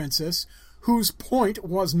Disney princess whose point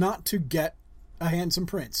was not to get a handsome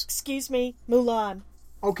prince. Excuse me, Mulan.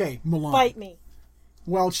 Okay, Mulan. Fight me.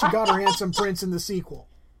 Well, she got her handsome prince in the sequel.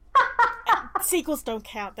 Sequels don't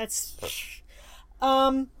count. That's...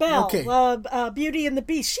 Belle, okay. Beauty and the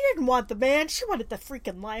Beast. She didn't want the man. She wanted the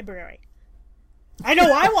freaking library. I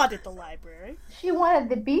know I wanted the library. She wanted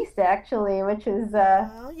the Beast, actually, which is...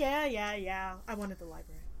 Oh, yeah. I wanted the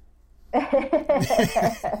library.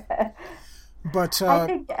 But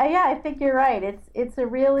I think you're right. It's a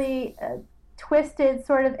really twisted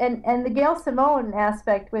sort of... And the Gail Simone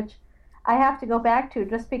aspect, which I have to go back to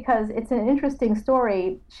just because it's an interesting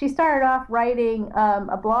story. She started off writing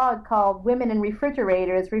a blog called Women in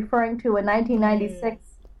Refrigerators, referring to a 1996,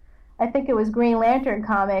 I think it was Green Lantern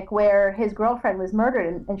comic, where his girlfriend was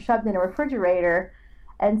murdered and shoved in a refrigerator.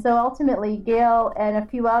 And so ultimately Gail and a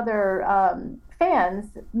few other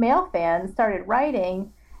male fans, started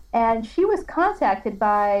writing, and she was contacted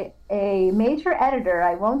by a major editor,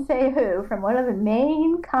 I won't say who, from one of the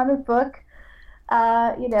main comic book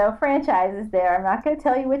franchises there. I'm not going to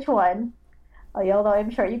tell you which one, although I'm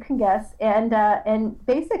sure you can guess. And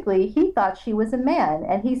basically, he thought she was a man.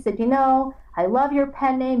 And he said, I love your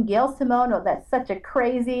pen name, Gail Simone. Oh, that's such a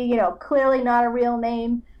crazy, clearly not a real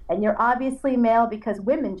name. And you're obviously male because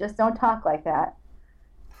women just don't talk like that.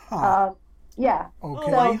 Huh. Yeah.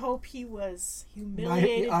 Okay. Oh, I hope he was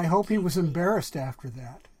humiliated. I hope he was embarrassed after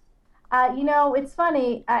that. It's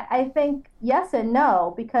funny. I think yes and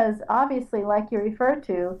no, because obviously, like you referred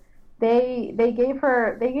to, they gave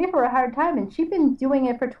her a hard time, and she's been doing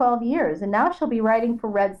it for 12 years, and now she'll be writing for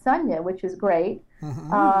Red Sonja, which is great. Mm-hmm.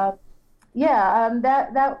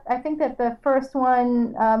 That I think that the first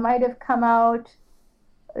one might have come out.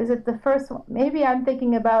 Is it the first one? Maybe I'm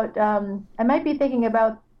thinking about. I might be thinking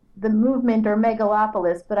about The Movement or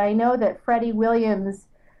Megalopolis, but I know that Freddie Williams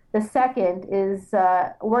the second is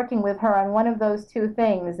working with her on one of those two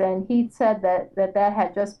things, and he said that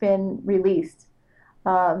had just been released.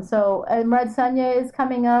 And Red Sonja is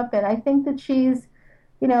coming up, and I think that she's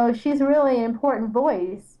really an important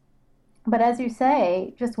voice. But as you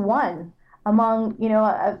say, just one among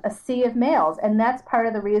a sea of males, and that's part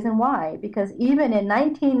of the reason why. Because even in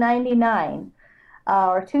 1999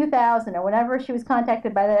 or 2000 or whenever she was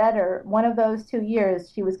contacted by that editor, one of those 2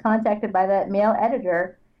 years she was contacted by that male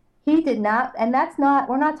editor. He did not, and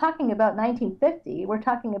we're not talking about 1950, we're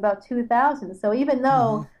talking about 2000. So even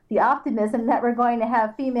though the optimism that we're going to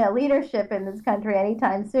have female leadership in this country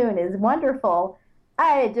anytime soon is wonderful,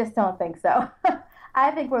 I just don't think so.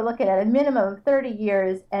 I think we're looking at a minimum of 30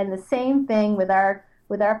 years, and the same thing with our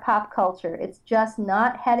pop culture. It's just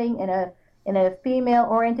not heading in a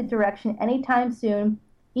female-oriented direction anytime soon.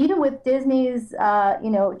 Even with Disney's,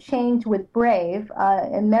 change with Brave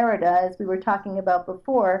and Merida, as we were talking about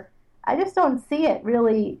before, I just don't see it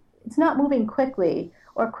really. It's not moving quickly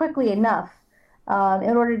or quickly enough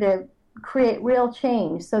in order to create real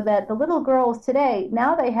change, so that the little girls today,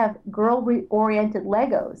 now they have girl-oriented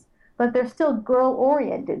Legos, but they're still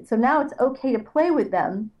girl-oriented. So now it's okay to play with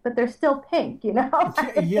them, but they're still pink,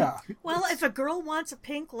 Yeah. Well, if a girl wants a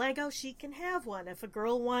pink Lego, she can have one. If a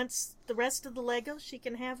girl wants the rest of the Legos, she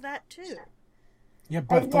can have that too. Yeah,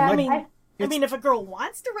 but I mean, if a girl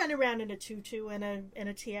wants to run around in a tutu and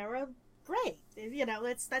a tiara, great.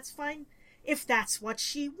 That's fine if that's what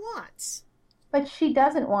she wants. But she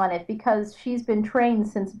doesn't want it because she's been trained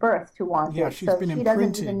since birth to want it. She's been imprinted.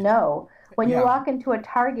 Doesn't even know. When you walk into a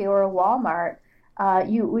Target or a Walmart,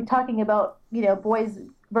 we're talking about, boys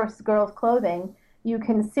versus girls clothing. You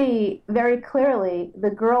can see very clearly the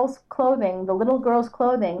little girls'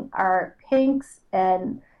 clothing are pinks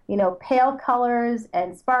and, pale colors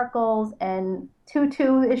and sparkles and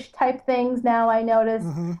tutu-ish type things now, I notice.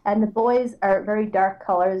 Mm-hmm. And the boys are very dark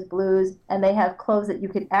colors, blues, and they have clothes that you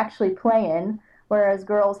can actually play in, whereas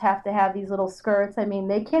girls have to have these little skirts. I mean,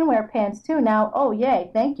 they can wear pants too now. Oh, yay,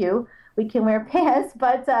 thank you. We can wear pants,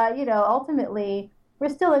 but, ultimately, we're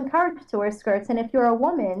still encouraged to wear skirts. And if you're a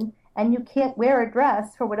woman and you can't wear a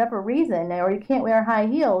dress for whatever reason, or you can't wear high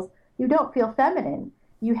heels, you don't feel feminine.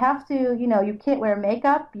 You have to, you can't wear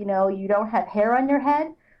makeup, you don't have hair on your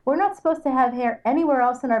head. We're not supposed to have hair anywhere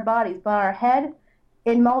else in our bodies but on our head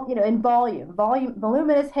in volume,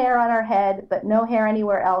 voluminous hair on our head, but no hair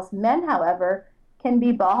anywhere else. Men, however, can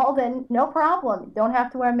be bald and no problem. Don't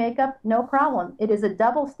have to wear makeup, no problem. It is a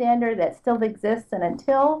double standard that still exists, and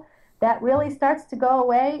until that really starts to go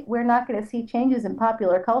away, we're not going to see changes in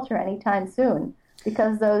popular culture anytime soon,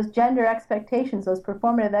 because those gender expectations, those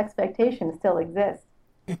performative expectations still exist.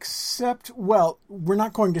 Except, well, we're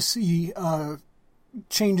not going to see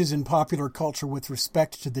changes in popular culture with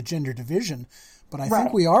respect to the gender division, but I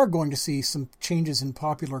think we are going to see some changes in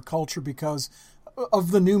popular culture because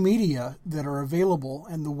of the new media that are available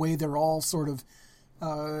and the way they're all sort of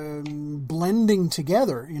blending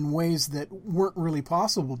together in ways that weren't really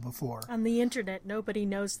possible before. On the internet, nobody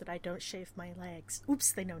knows that I don't shave my legs.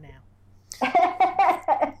 Oops, they know now.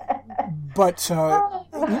 But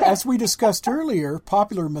as we discussed earlier,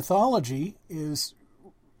 popular mythology is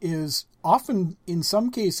often, in some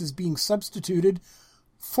cases, being substituted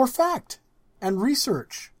for fact and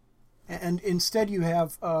research. And instead you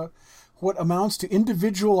have what amounts to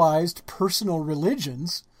individualized personal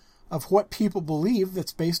religions of what people believe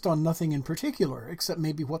that's based on nothing in particular, except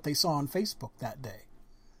maybe what they saw on Facebook that day.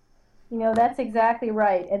 That's exactly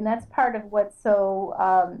right. And that's part of what's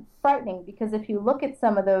so frightening, because if you look at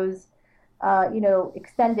some of those,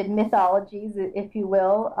 extended mythologies, if you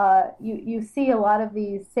will, you see a lot of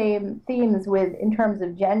these same themes in terms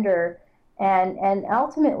of gender. And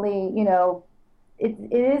ultimately, it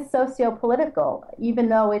is socio-political, even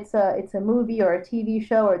though it's a movie or a TV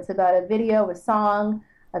show, or it's about a video, a song,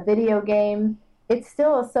 a video game. It's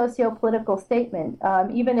still a socio-political statement,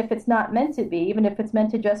 even if it's not meant to be, even if it's meant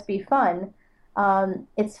to just be fun.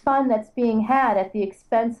 It's fun that's being had at the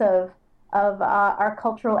expense of our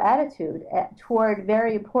cultural attitude toward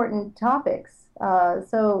very important topics.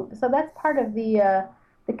 So that's part of the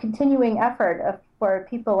continuing effort for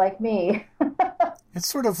people like me. It's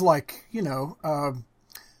sort of like,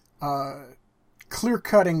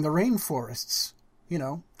 clear-cutting the rainforests,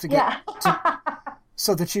 to get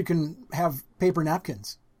so that you can have paper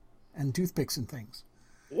napkins and toothpicks and things.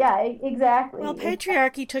 Yeah, exactly. Well,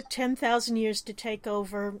 patriarchy took 10,000 years to take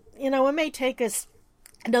over. It may take us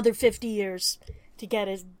another 50 years to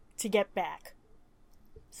get back.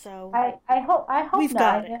 So I hope we've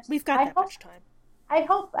got it. We've got that much time. I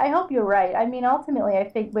hope you're right. I mean, ultimately, I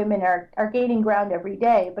think women are gaining ground every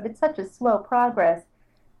day, but it's such a slow progress.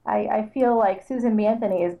 I feel like Susan B.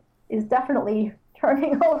 Anthony is definitely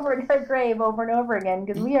turning over in her grave over and over again,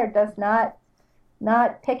 because we are just not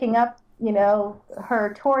picking up,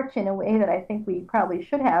 her torch in a way that I think we probably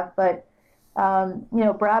should have. But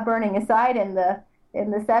bra burning aside in the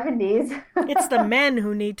 70s, it's the men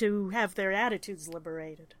who need to have their attitudes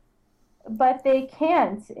liberated. But they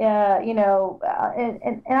can't, and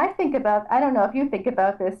I think about, I don't know if you think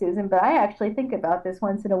about this, Susan, but I actually think about this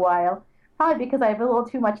once in a while, probably because I have a little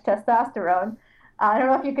too much testosterone. I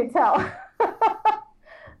don't know if you could tell.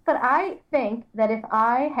 But I think that if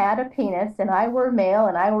I had a penis and I were male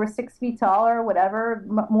and I were 6 feet tall or whatever,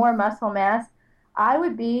 more muscle mass, I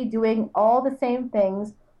would be doing all the same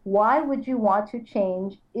things. Why would you want to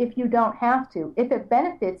change if you don't have to? If it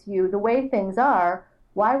benefits you the way things are,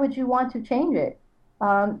 why would you want to change it?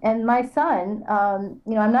 And my son, I'm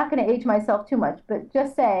not going to age myself too much, but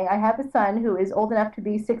just saying, I have a son who is old enough to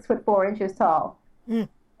be 6'4" tall. And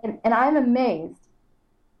I'm amazed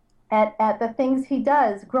at the things he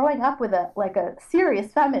does growing up with a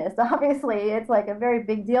serious feminist. Obviously, it's like a very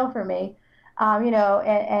big deal for me. And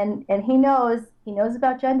he knows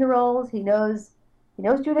about gender roles. He knows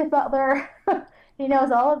Judith Butler. He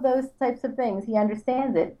knows all of those types of things. He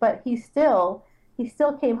understands it, but he still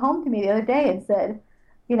came home to me the other day and said,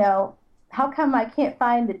 how come I can't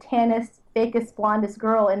find the tannest, fakest, blondest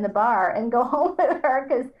girl in the bar and go home with her,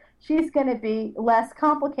 because she's going to be less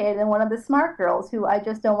complicated than one of the smart girls who I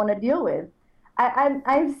just don't want to deal with.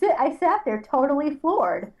 I sat there totally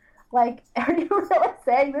floored. Like, are you really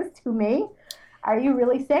saying this to me? Are you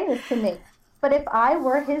really saying this to me? But if I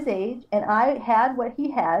were his age and I had what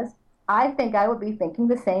he has, I think I would be thinking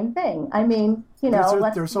the same thing. I mean,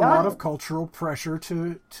 there's a lot of cultural pressure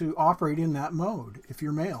to operate in that mode if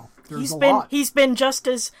you're male. He's been just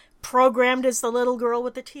as programmed as the little girl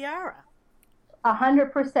with the tiara.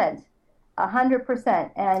 100%.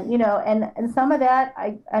 100%. And, and some of that,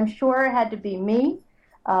 I'm sure had to be me,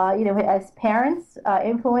 as parents,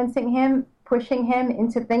 influencing him, pushing him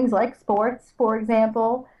into things like sports, for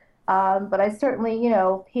example. But I certainly,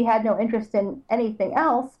 he had no interest in anything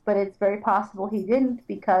else, but it's very possible he didn't,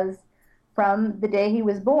 because from the day he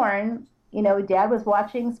was born, Dad was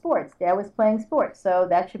watching sports. Dad was playing sports. So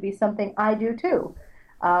that should be something I do too.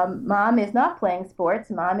 Mom is not playing sports.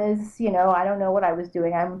 Mom is, I don't know what I was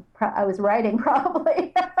doing. I was writing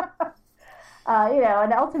probably.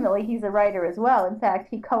 And ultimately he's a writer as well. In fact,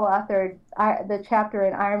 he co-authored the chapter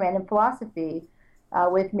in Iron Man and Philosophy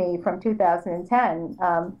with me from 2010,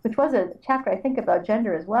 which was a chapter, I think, about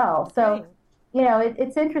gender as well. So,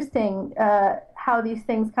 it's interesting how these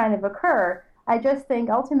things kind of occur. I just think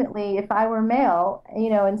ultimately if I were male,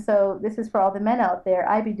 and so this is for all the men out there,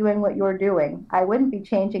 I'd be doing what you're doing. I wouldn't be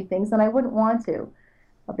changing things, and I wouldn't want to,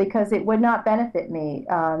 because it would not benefit me.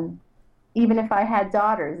 Even if I had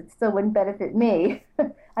daughters, it still wouldn't benefit me.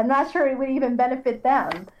 I'm not sure it would even benefit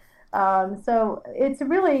them. So it's a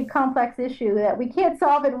really complex issue that we can't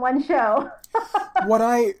solve in one show. What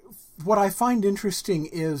I find interesting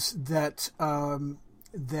is that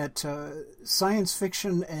science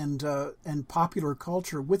fiction and popular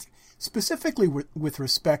culture, specifically with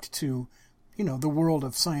respect to the world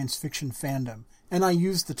of science fiction fandom, and I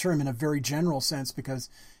use the term in a very general sense because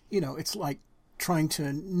it's like trying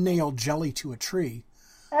to nail jelly to a tree.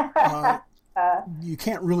 You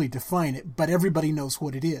can't really define it, but everybody knows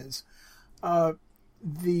what it is.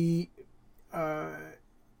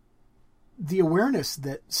 The awareness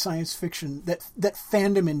that science fiction, that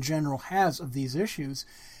fandom in general has of these issues,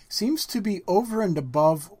 seems to be over and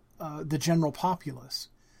above the general populace,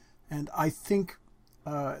 and I think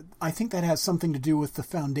that has something to do with the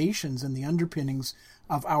foundations and the underpinnings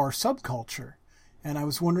of our subculture. And I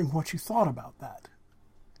was wondering what you thought about that.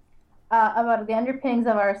 About the underpinnings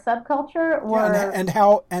of our subculture, or and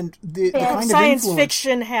how the kind of science influence.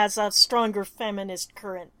 Fiction has a stronger feminist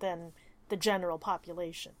current than the general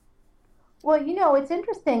population. Well, it's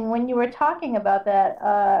interesting when you were talking about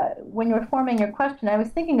that. When you were forming your question, I was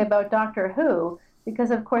thinking about Doctor Who,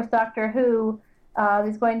 because of course Doctor Who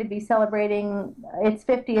is going to be celebrating its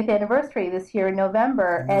 50th anniversary this year in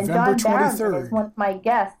November, and John Barrowman is one of my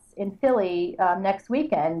guests in Philly next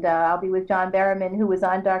weekend. I'll be with John Barrowman, who was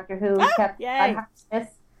on Doctor Who.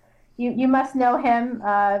 You must know him,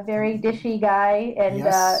 very dishy guy, and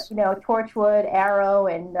yes. Torchwood, Arrow,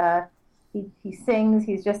 and he sings.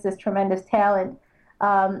 He's just this tremendous talent.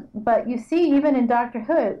 But you see, even in Doctor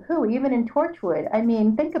Who, even in Torchwood, I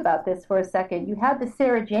mean, think about this for a second. You had the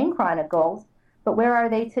Sarah Jane Chronicles, but where are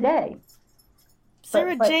they today?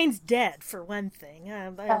 Sarah Jane's dead, for one thing.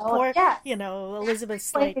 Elizabeth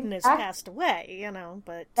Sladen has passed away,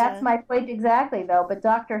 but... That's my point exactly, though. But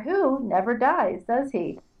Doctor Who never dies, does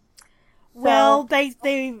he? Well,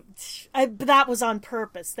 that was on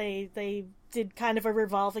purpose. They did kind of a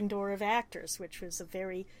revolving door of actors, which was a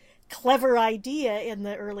very clever idea in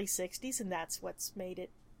the early 60s, and that's what's made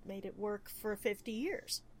it work for 50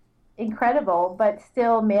 years. Incredible, but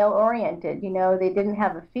still male-oriented. They didn't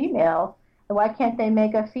have a female. Why can't they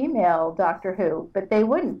make a female Doctor Who? But they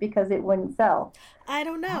wouldn't, because it wouldn't sell. I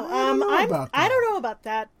don't know. I don't know about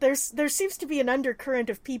that. There seems to be an undercurrent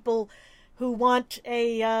of people who want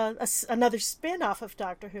another spin-off of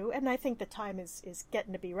Doctor Who, and I think the time is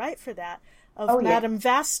getting to be right for that. Madame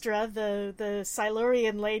Vastra, the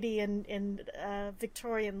Silurian lady in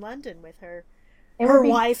Victorian London, with her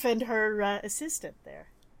wife and her assistant there.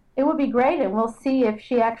 It would be great, and we'll see if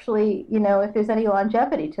she actually, if there's any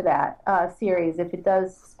longevity to that series, if it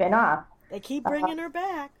does spin off. They keep bringing her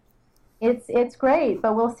back. It's great,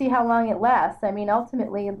 but we'll see how long it lasts. I mean,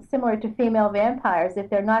 ultimately, similar to female vampires, if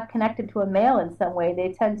they're not connected to a male in some way,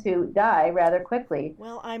 they tend to die rather quickly.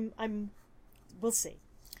 Well, we'll see.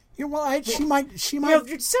 Yeah, well, she might.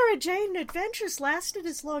 Sarah Jane Adventures lasted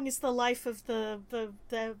as long as the life of the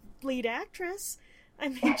lead actress. I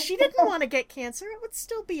mean, she didn't want to get cancer. It would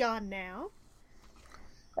still be on now.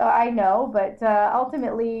 I know, but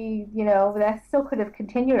ultimately, that still could have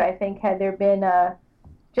continued, I think, had there been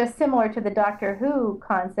just similar to the Doctor Who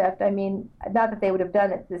concept. I mean, not that they would have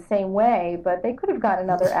done it the same way, but they could have got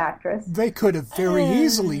another actress. They could have very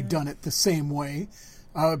easily done it the same way,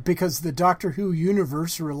 because the Doctor Who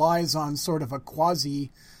universe relies on sort of a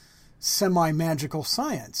quasi-semi-magical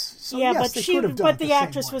science. So, yeah, yes, but the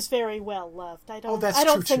actress was very well loved. I don't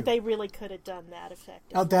think they really could have done that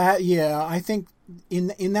effectively. I think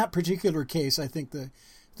in that particular case, I think the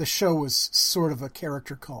show was sort of a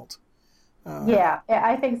character cult. Yeah,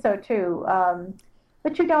 I think so too.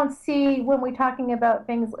 but you don't see when we're talking about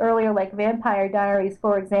things earlier like Vampire Diaries,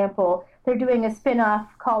 for example. They're doing a spin-off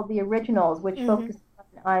called The Originals, which focuses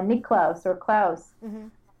on Niklaus or Klaus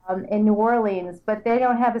in New Orleans, but they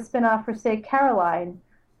don't have a spin-off for, say, Caroline,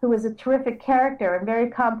 who is a terrific character and very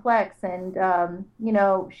complex, and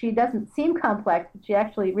she doesn't seem complex, but she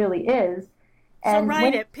actually really is. And so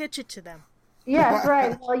write it, pitch it to them. Yes,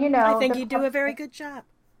 right. Well, I think you do a very good job.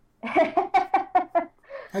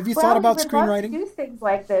 Have you thought about screenwriting? Do things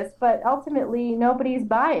like this, but ultimately nobody's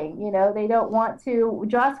buying. They don't want to.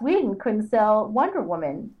 Joss Whedon couldn't sell Wonder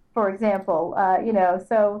Woman, for example.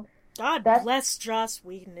 So God bless Joss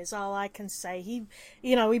Whedon is all I can say.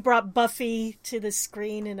 He brought Buffy to the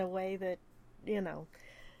screen in a way that,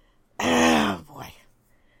 oh boy.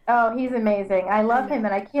 Oh, he's amazing. I love him,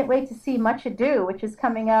 and I can't wait to see Much Ado, which is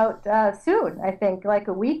coming out soon, I think, like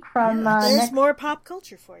a week from There's more pop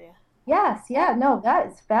culture for you. Yes, that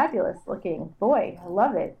is fabulous looking. Boy, I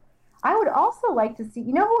love it. I would also like to see,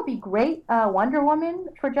 who would be great Wonder Woman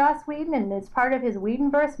for Joss Whedon, and it's part of his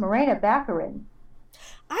Whedonverse, Morena Baccarin.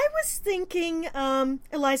 I was thinking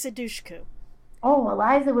Eliza Dushku. Oh,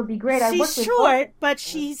 Eliza would be great. She's short, but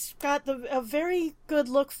she's got a very good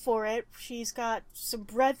look for it. She's got some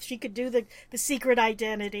breadth. She could do the Secret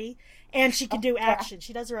Identity, and she could do action.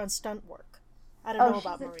 She does her own stunt work. I don't know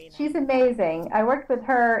about Marina. She's amazing. I worked with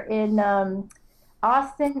her in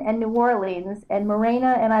Austin and New Orleans, and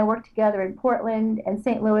Morena and I worked together in Portland and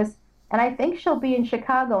St. Louis, and I think she'll be in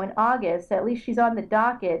Chicago in August. At least she's on the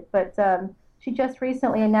docket, but she just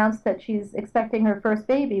recently announced that she's expecting her first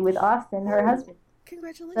baby with Austin, her husband.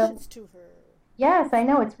 Congratulations to her. Yes, I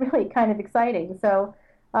know. It's really kind of exciting. So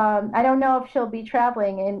I don't know if she'll be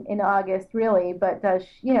traveling in August, really, but,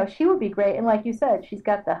 she would be great. And like you said, she's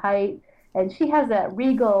got the height, and she has that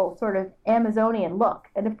regal sort of Amazonian look.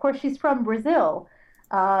 And, of course, she's from Brazil,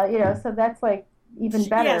 so that's like even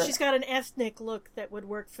better. Yeah, she's got an ethnic look that would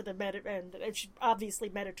work for the obviously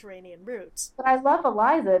Mediterranean roots. But I love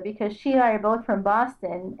Eliza because she and I are both from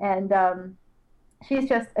Boston, and she's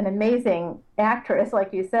just an amazing actress,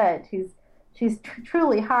 like you said. She's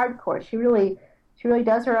truly hardcore. She really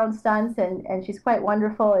does her own stunts, and she's quite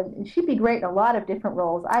wonderful, and she'd be great in a lot of different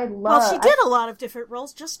roles. She did a lot of different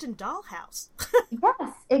roles just in Dollhouse.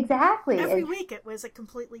 Yes, exactly. Every week it was a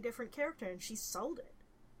completely different character, and she sold it.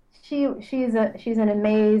 She's an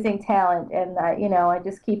amazing talent, and I know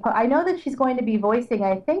that she's going to be voicing.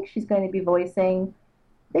 I think she's going to be voicing.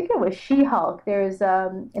 I think it was She-Hulk. There's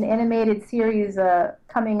an animated series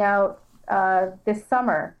coming out this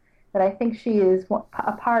summer that I think she is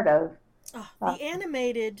a part of. The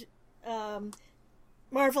animated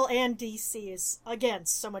Marvel and DC is, again,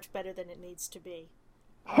 so much better than it needs to be.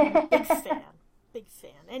 Big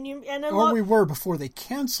fan. We were before they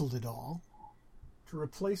canceled it all to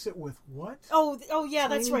replace it with what? Oh yeah,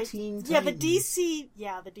 that's right. Teen Yeah, Titans. the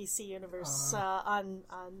DC universe on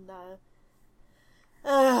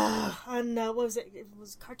what was it? It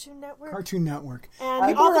was Cartoon Network. Cartoon Network.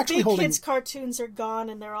 And all the big kids' cartoons are gone,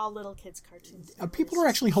 and they're all little kids' cartoons. People are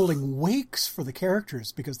actually holding wakes for the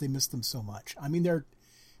characters because they miss them so much. I mean,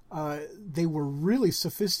 they were really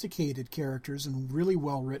sophisticated characters and really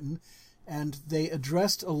well written, and they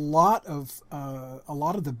addressed a lot of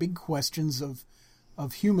the big questions of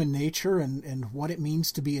human nature and what it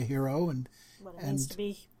means to be a hero and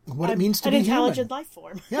what it means to be an intelligent life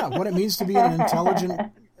form. Yeah, what it means to be an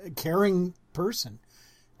intelligent, caring person.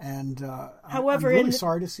 And however, I'm really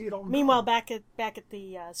sorry to see it all. Meanwhile, back at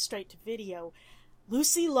the straight to video,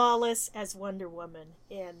 Lucy Lawless as Wonder Woman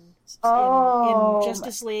in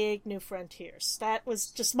Justice League New Frontiers. That was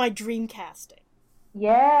just my dream casting.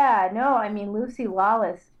 Yeah, no, I mean Lucy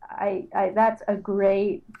Lawless. That's a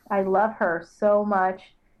great. I love her so much.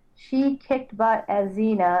 She kicked butt as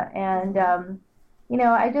Xena, and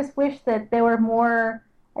I just wish that there were more.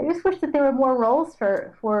 I just wish that there were more roles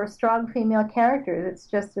for strong female characters. It's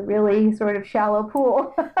just a really sort of shallow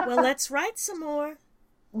pool. Well, let's write some more.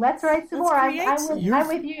 Let's write some more. I'm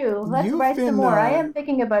with you. Let's write some more. I am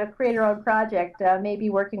thinking about a creator-owned project, maybe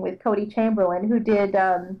working with Cody Chamberlain, who did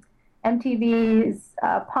MTV's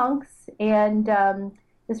Punks and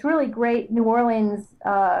this really great New Orleans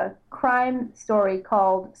crime story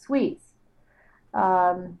called Sweets,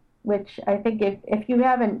 which I think if you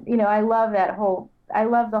haven't, I love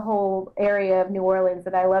the whole area of New Orleans,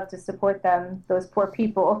 and I love to support them, those poor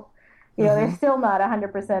people. They're still not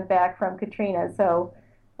 100% back from Katrina, so,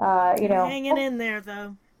 hanging in there,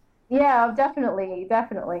 though. Yeah, definitely.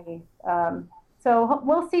 So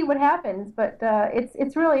we'll see what happens, but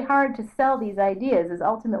it's really hard to sell these ideas is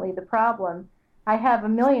ultimately the problem. I have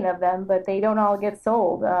 1 million of them, but they don't all get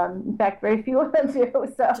sold. In fact, very few of them do.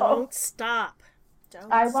 So don't stop.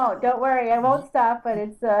 I won't. Don't worry. I won't stop. But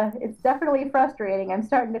it's definitely frustrating. I'm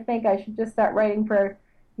starting to think I should just start writing for,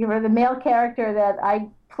 the male character that I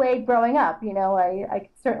played growing up. I could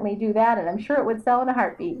certainly do that, and I'm sure it would sell in a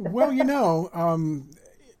heartbeat. Well,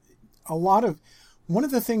 one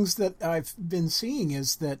of the things that I've been seeing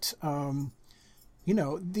is that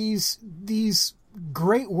these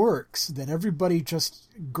great works that everybody just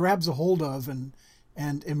grabs a hold of and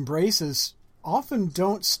embraces often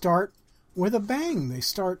don't start with a bang. They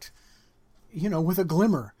start, with a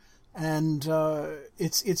glimmer, and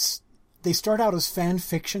they start out as fan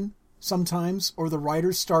fiction sometimes, or the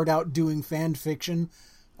writers start out doing fan fiction,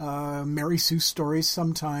 Mary Sue stories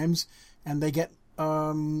sometimes, and they get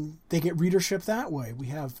readership that way. We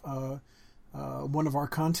have one of our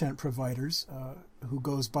content providers who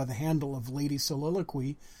goes by the handle of Lady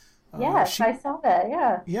Soliloquy. Yes, I saw that.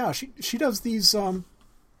 Yeah. Yeah, she does these.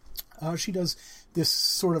 She does this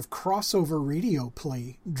sort of crossover radio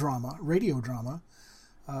drama.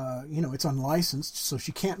 It's unlicensed, so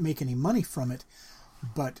she can't make any money from it.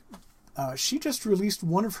 But she just released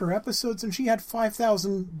one of her episodes, and she had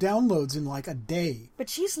 5,000 downloads in like a day. But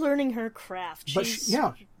she's learning her craft.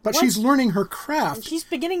 She's learning her craft. She's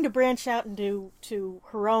beginning to branch out and to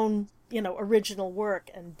her own, original work,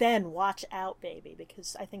 and then watch out, baby,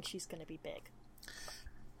 because I think she's going to be big.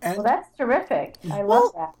 Well, that's terrific. I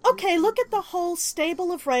love that. Okay, look at the whole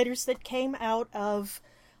stable of writers that came out of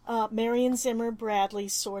Marion Zimmer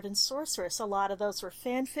Bradley's Sword and Sorceress. A lot of those were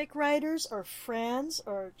fanfic writers or friends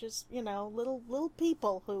or just, little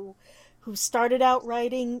people who started out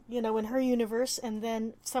writing, in her universe, and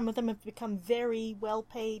then some of them have become very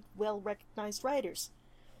well-paid, well-recognized writers.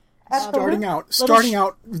 Starting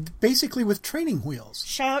out basically with training wheels.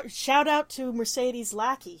 Shout out to Mercedes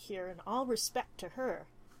Lackey here, and all respect to her.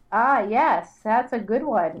 Ah, yes, that's a good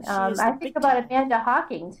one. I think about Amanda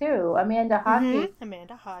Hawking, too. Amanda Hawking. Mm-hmm.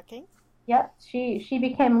 Amanda Hawking. Yep, she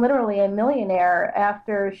became literally a millionaire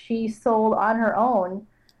after she sold on her own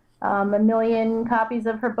 1 million copies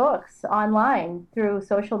of her books online through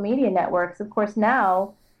social media networks. Of course,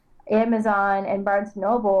 now Amazon and Barnes &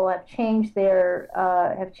 Noble have changed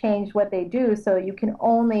what they do. So you can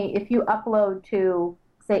only, if you upload to,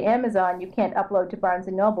 say, Amazon, you can't upload to Barnes &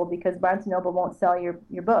 Noble because Barnes & Noble won't sell your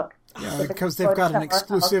book. Yeah, because they've got an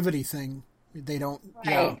exclusivity thing. They don't.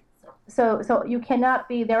 Right. Yeah. So you cannot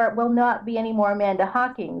be, there will not be any more Amanda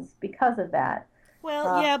Hawkings because of that.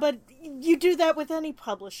 Well, yeah, but you do that with any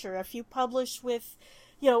publisher. If you publish with,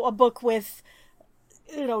 a book with,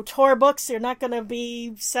 Tor Books, you're not going to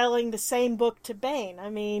be selling the same book to Baen. I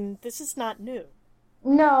mean, this is not new.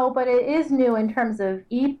 No, but it is new in terms of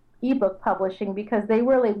ebook publishing because they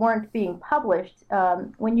really weren't being published.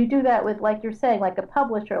 When you do that with, like you're saying, like a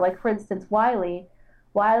publisher, like for instance, Wiley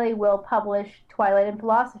will publish Twilight and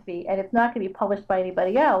Philosophy, and it's not going to be published by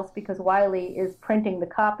anybody else because Wiley is printing the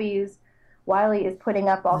copies. Wiley is putting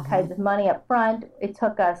up all kinds of money up front. It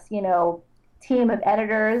took us, team of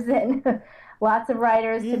editors and lots of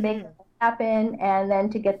writers to make it happen, and then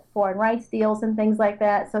to get the foreign rights deals and things like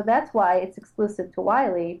that. So that's why it's exclusive to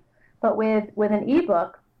Wiley. But with an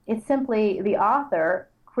ebook, it's simply the author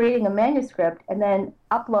creating a manuscript and then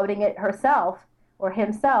uploading it herself or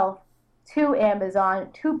himself to Amazon,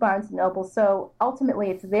 to Barnes & Noble. So ultimately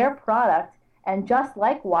it's their product. And just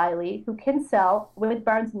like Wiley, who can sell with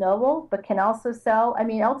Barnes & Noble, but can also sell,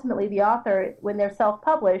 ultimately the author, when they're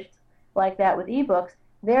self-published like that with ebooks,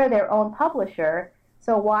 they're their own publisher.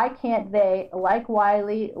 So why can't they, like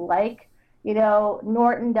Wiley, like,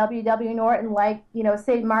 Norton, W.W. Norton, like,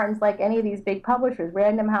 St. Martin's, like any of these big publishers,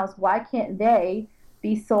 Random House, why can't they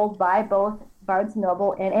be sold by both Barnes &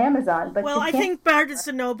 Noble and Amazon? But I think Barnes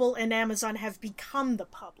 & Noble and Amazon have become the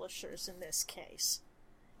publishers in this case.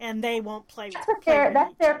 And they won't play with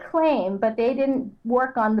that's their claim, but they didn't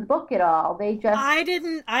work on the book at all. They just I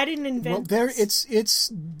didn't invent. Well,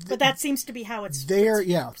 but that seems to be how it's. They're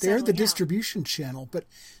the distribution channel. But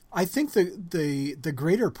I think the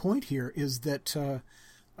greater point here is that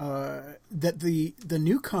that the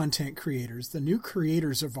new content creators, the new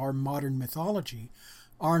creators of our modern mythology,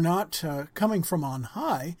 are not coming from on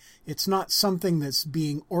high. It's not something that's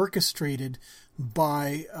being orchestrated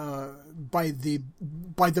by the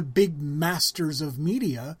big masters of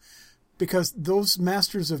media, because those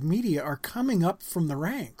masters of media are coming up from the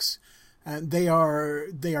ranks. They are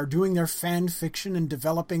doing their fan fiction and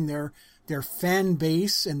developing their fan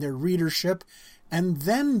base and their readership, and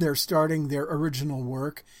then they're starting their original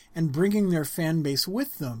work and bringing their fan base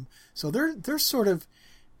with them. So they're the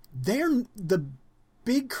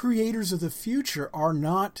big creators of the future are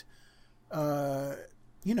not,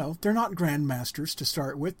 they're not grandmasters to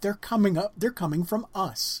start with. They're coming from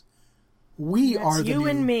us. We are the you new,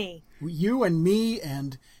 and me. You and me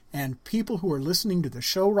and people who are listening to the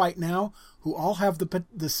show right now who all have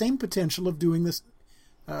the same potential of doing this,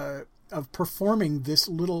 of performing this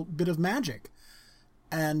little bit of magic.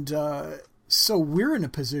 And so we're in a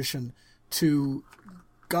position to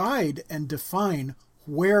guide and define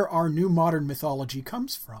where our new modern mythology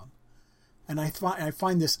comes from. And I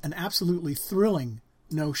find this an absolutely thrilling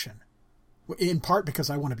notion, in part because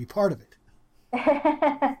I want to be part of it.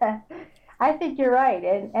 I think you're right,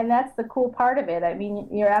 and that's the cool part of it. I mean,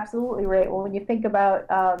 you're absolutely right. Well, when you think about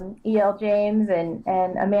E.L. James and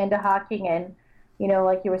Amanda Hocking and,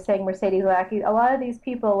 like you were saying, Mercedes Lackey, a lot of these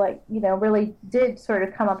people, really did sort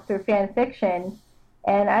of come up through fan fiction,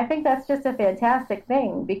 and I think that's just a fantastic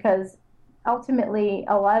thing because ultimately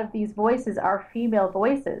a lot of these voices are female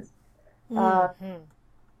voices. Mm-hmm.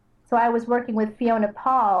 So I was working with Fiona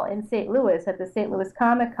Paul in St. Louis at the St. Louis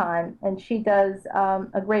Comic-Con, and she does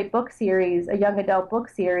a great book series, a young adult book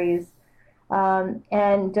series.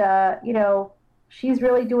 She's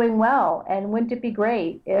really doing well. And wouldn't it be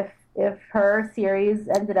great if her series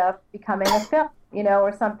ended up becoming a film,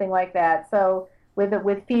 or something like that. So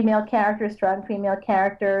with female characters, strong female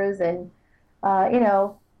characters, and,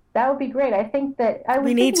 that would be great. I think that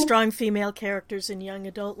we need strong female characters in young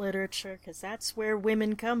adult literature because that's where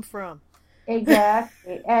women come from.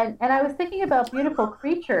 Exactly. And I was thinking about Beautiful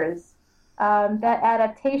Creatures, that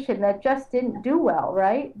adaptation that just didn't do well,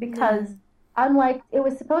 right? Because unlike, it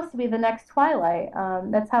was supposed to be the next Twilight,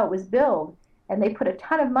 that's how it was billed. And they put a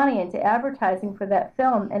ton of money into advertising for that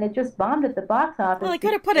film, and it just bombed at the box office. Well, they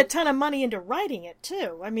could have put a ton of money into writing it,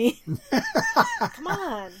 too. I mean, come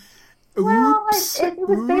on. Well, it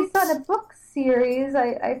was based on a book series.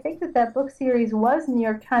 I think that book series was New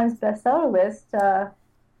York Times bestseller list.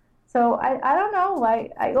 So I don't know.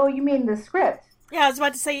 Oh, you mean the script? Yeah, I was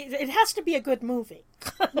about to say, it has to be a good movie.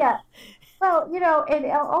 Yeah. Well, and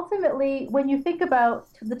ultimately, when you think about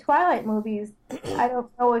the Twilight movies, I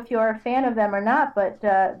don't know if you're a fan of them or not, but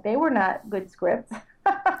they were not good scripts.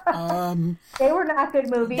 They were not good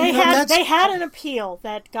movies. They had an appeal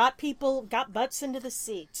that got butts into the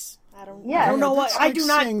seats. I don't know what. I do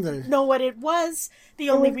not know what it was. The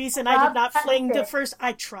only reason I did not fling the first.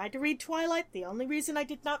 I tried to read Twilight. The only reason I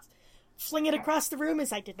did not fling it across the room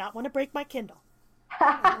is I did not want to break my Kindle.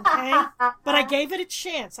 Okay, but I gave it a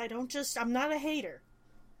chance. I'm not a hater.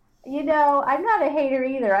 I'm not a hater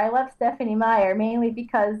either. I love Stephanie Meyer mainly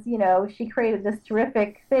because she created this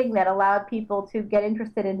terrific thing that allowed people to get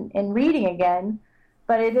interested in reading again.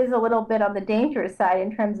 But it is a little bit on the dangerous side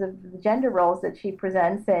in terms of the gender roles that she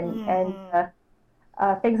presents and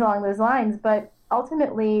things along those lines. But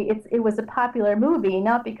ultimately, it was a popular movie,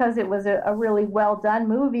 not because it was a really well done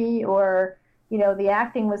movie or the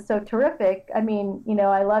acting was so terrific. I mean,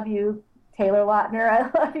 I love you, Taylor Lautner. I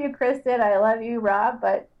love you, Kristen. I love you, Rob.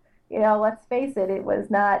 But let's face it, it was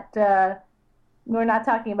not. We're not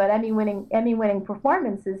talking about Emmy-winning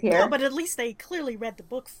performances here. No, but at least they clearly read the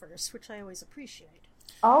book first, which I always appreciate.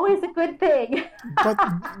 Always a good thing. But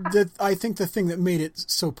I think the thing that made it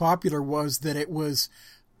so popular was that it was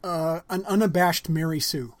an unabashed Mary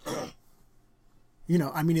Sue. It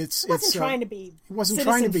wasn't trying to be. It wasn't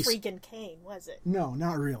trying to be freaking Kane, was it? No,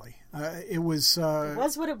 not really. It was. It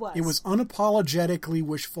was what it was. It was unapologetically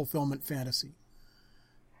wish fulfillment fantasy.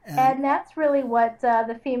 And that's really what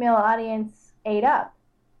the female audience ate up.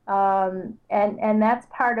 And that's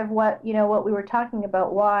part of what we were talking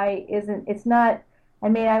about. Why it's not. I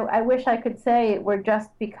mean, I wish I could say it were just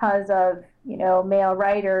because of, male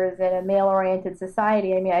writers and a male-oriented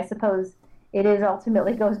society. I mean, I suppose it is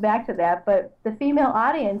ultimately goes back to that. But the female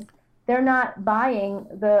audience, they're not buying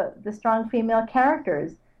the strong female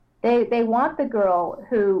characters. They want the girl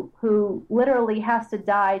who literally has to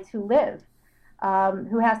die to live,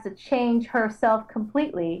 who has to change herself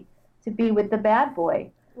completely to be with the bad boy.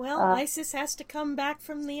 Well, Isis has to come back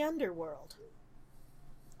from the underworld.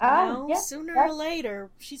 Sooner or later,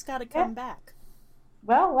 she's got to come back.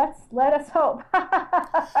 Well, let us hope.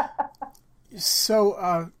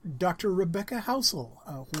 So, Dr. Rebecca Housel,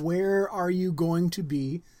 where are you going to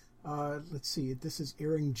be? Let's see, this is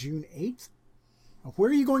airing June 8th. Where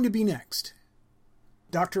are you going to be next?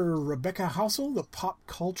 Dr. Rebecca Housel, the pop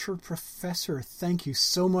culture professor, thank you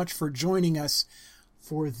so much for joining us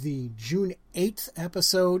for the June 8th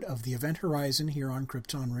episode of the Event Horizon here on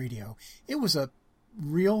Krypton Radio. It was a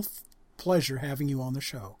real pleasure having you on the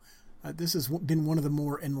show. This has been one of the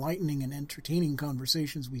more enlightening and entertaining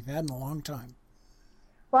conversations we've had in a long time.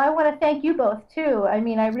 Well, I want to thank you both, too. I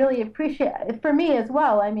mean, I really appreciate it for me as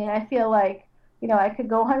well. I mean, I feel like, I could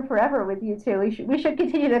go on forever with you two. We should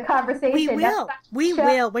continue the conversation. We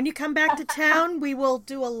will. When you come back to town, we will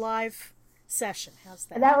do a live session. How's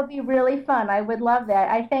that? That would be really fun. I would love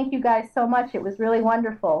that. I thank you guys so much. It was really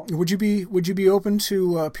wonderful. Would you be open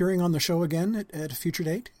to appearing on the show again at a future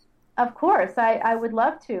date? Of course. I would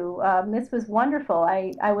love to. This was wonderful.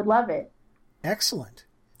 I would love it. Excellent.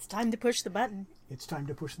 It's time to push the button. It's time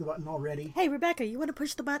to push the button already. Hey, Rebecca, you want to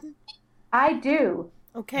push the button? I do.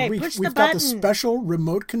 Okay, push the button. We've got the special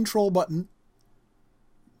remote control button.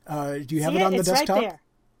 Do you have it on the desktop? It's right there.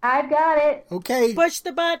 I've got it. Okay. Push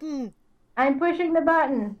the button. I'm pushing the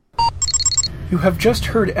button. You have just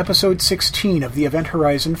heard episode 16 of the Event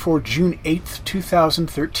Horizon for June 8th,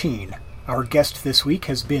 2013. Our guest this week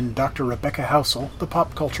has been Dr. Rebecca Housel, the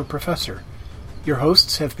pop culture professor. Your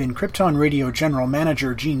hosts have been Krypton Radio General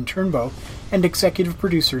Manager Gene Turnbow and Executive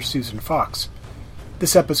Producer Susan Fox.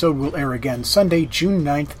 This episode will air again Sunday, June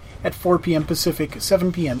 9th at 4 p.m. Pacific,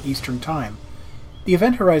 7 p.m. Eastern Time. The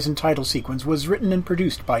Event Horizon title sequence was written and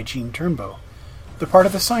produced by Gene Turnbow. The part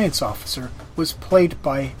of the science officer was played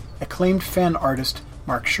by acclaimed fan artist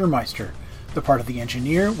Mark Schurmeister. The part of the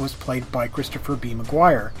engineer was played by Christopher B.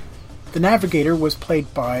 McGuire. The navigator was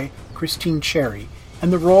played by Christine Cherry,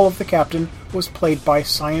 and the role of the captain was played by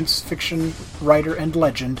science fiction writer and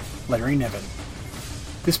legend Larry Niven.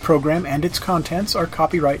 This program and its contents are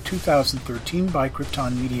copyright 2013 by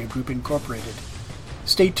Krypton Media Group Incorporated.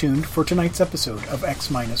 Stay tuned for tonight's episode of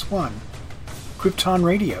X-1. Krypton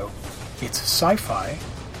Radio. It's sci-fi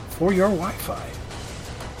for your Wi-Fi.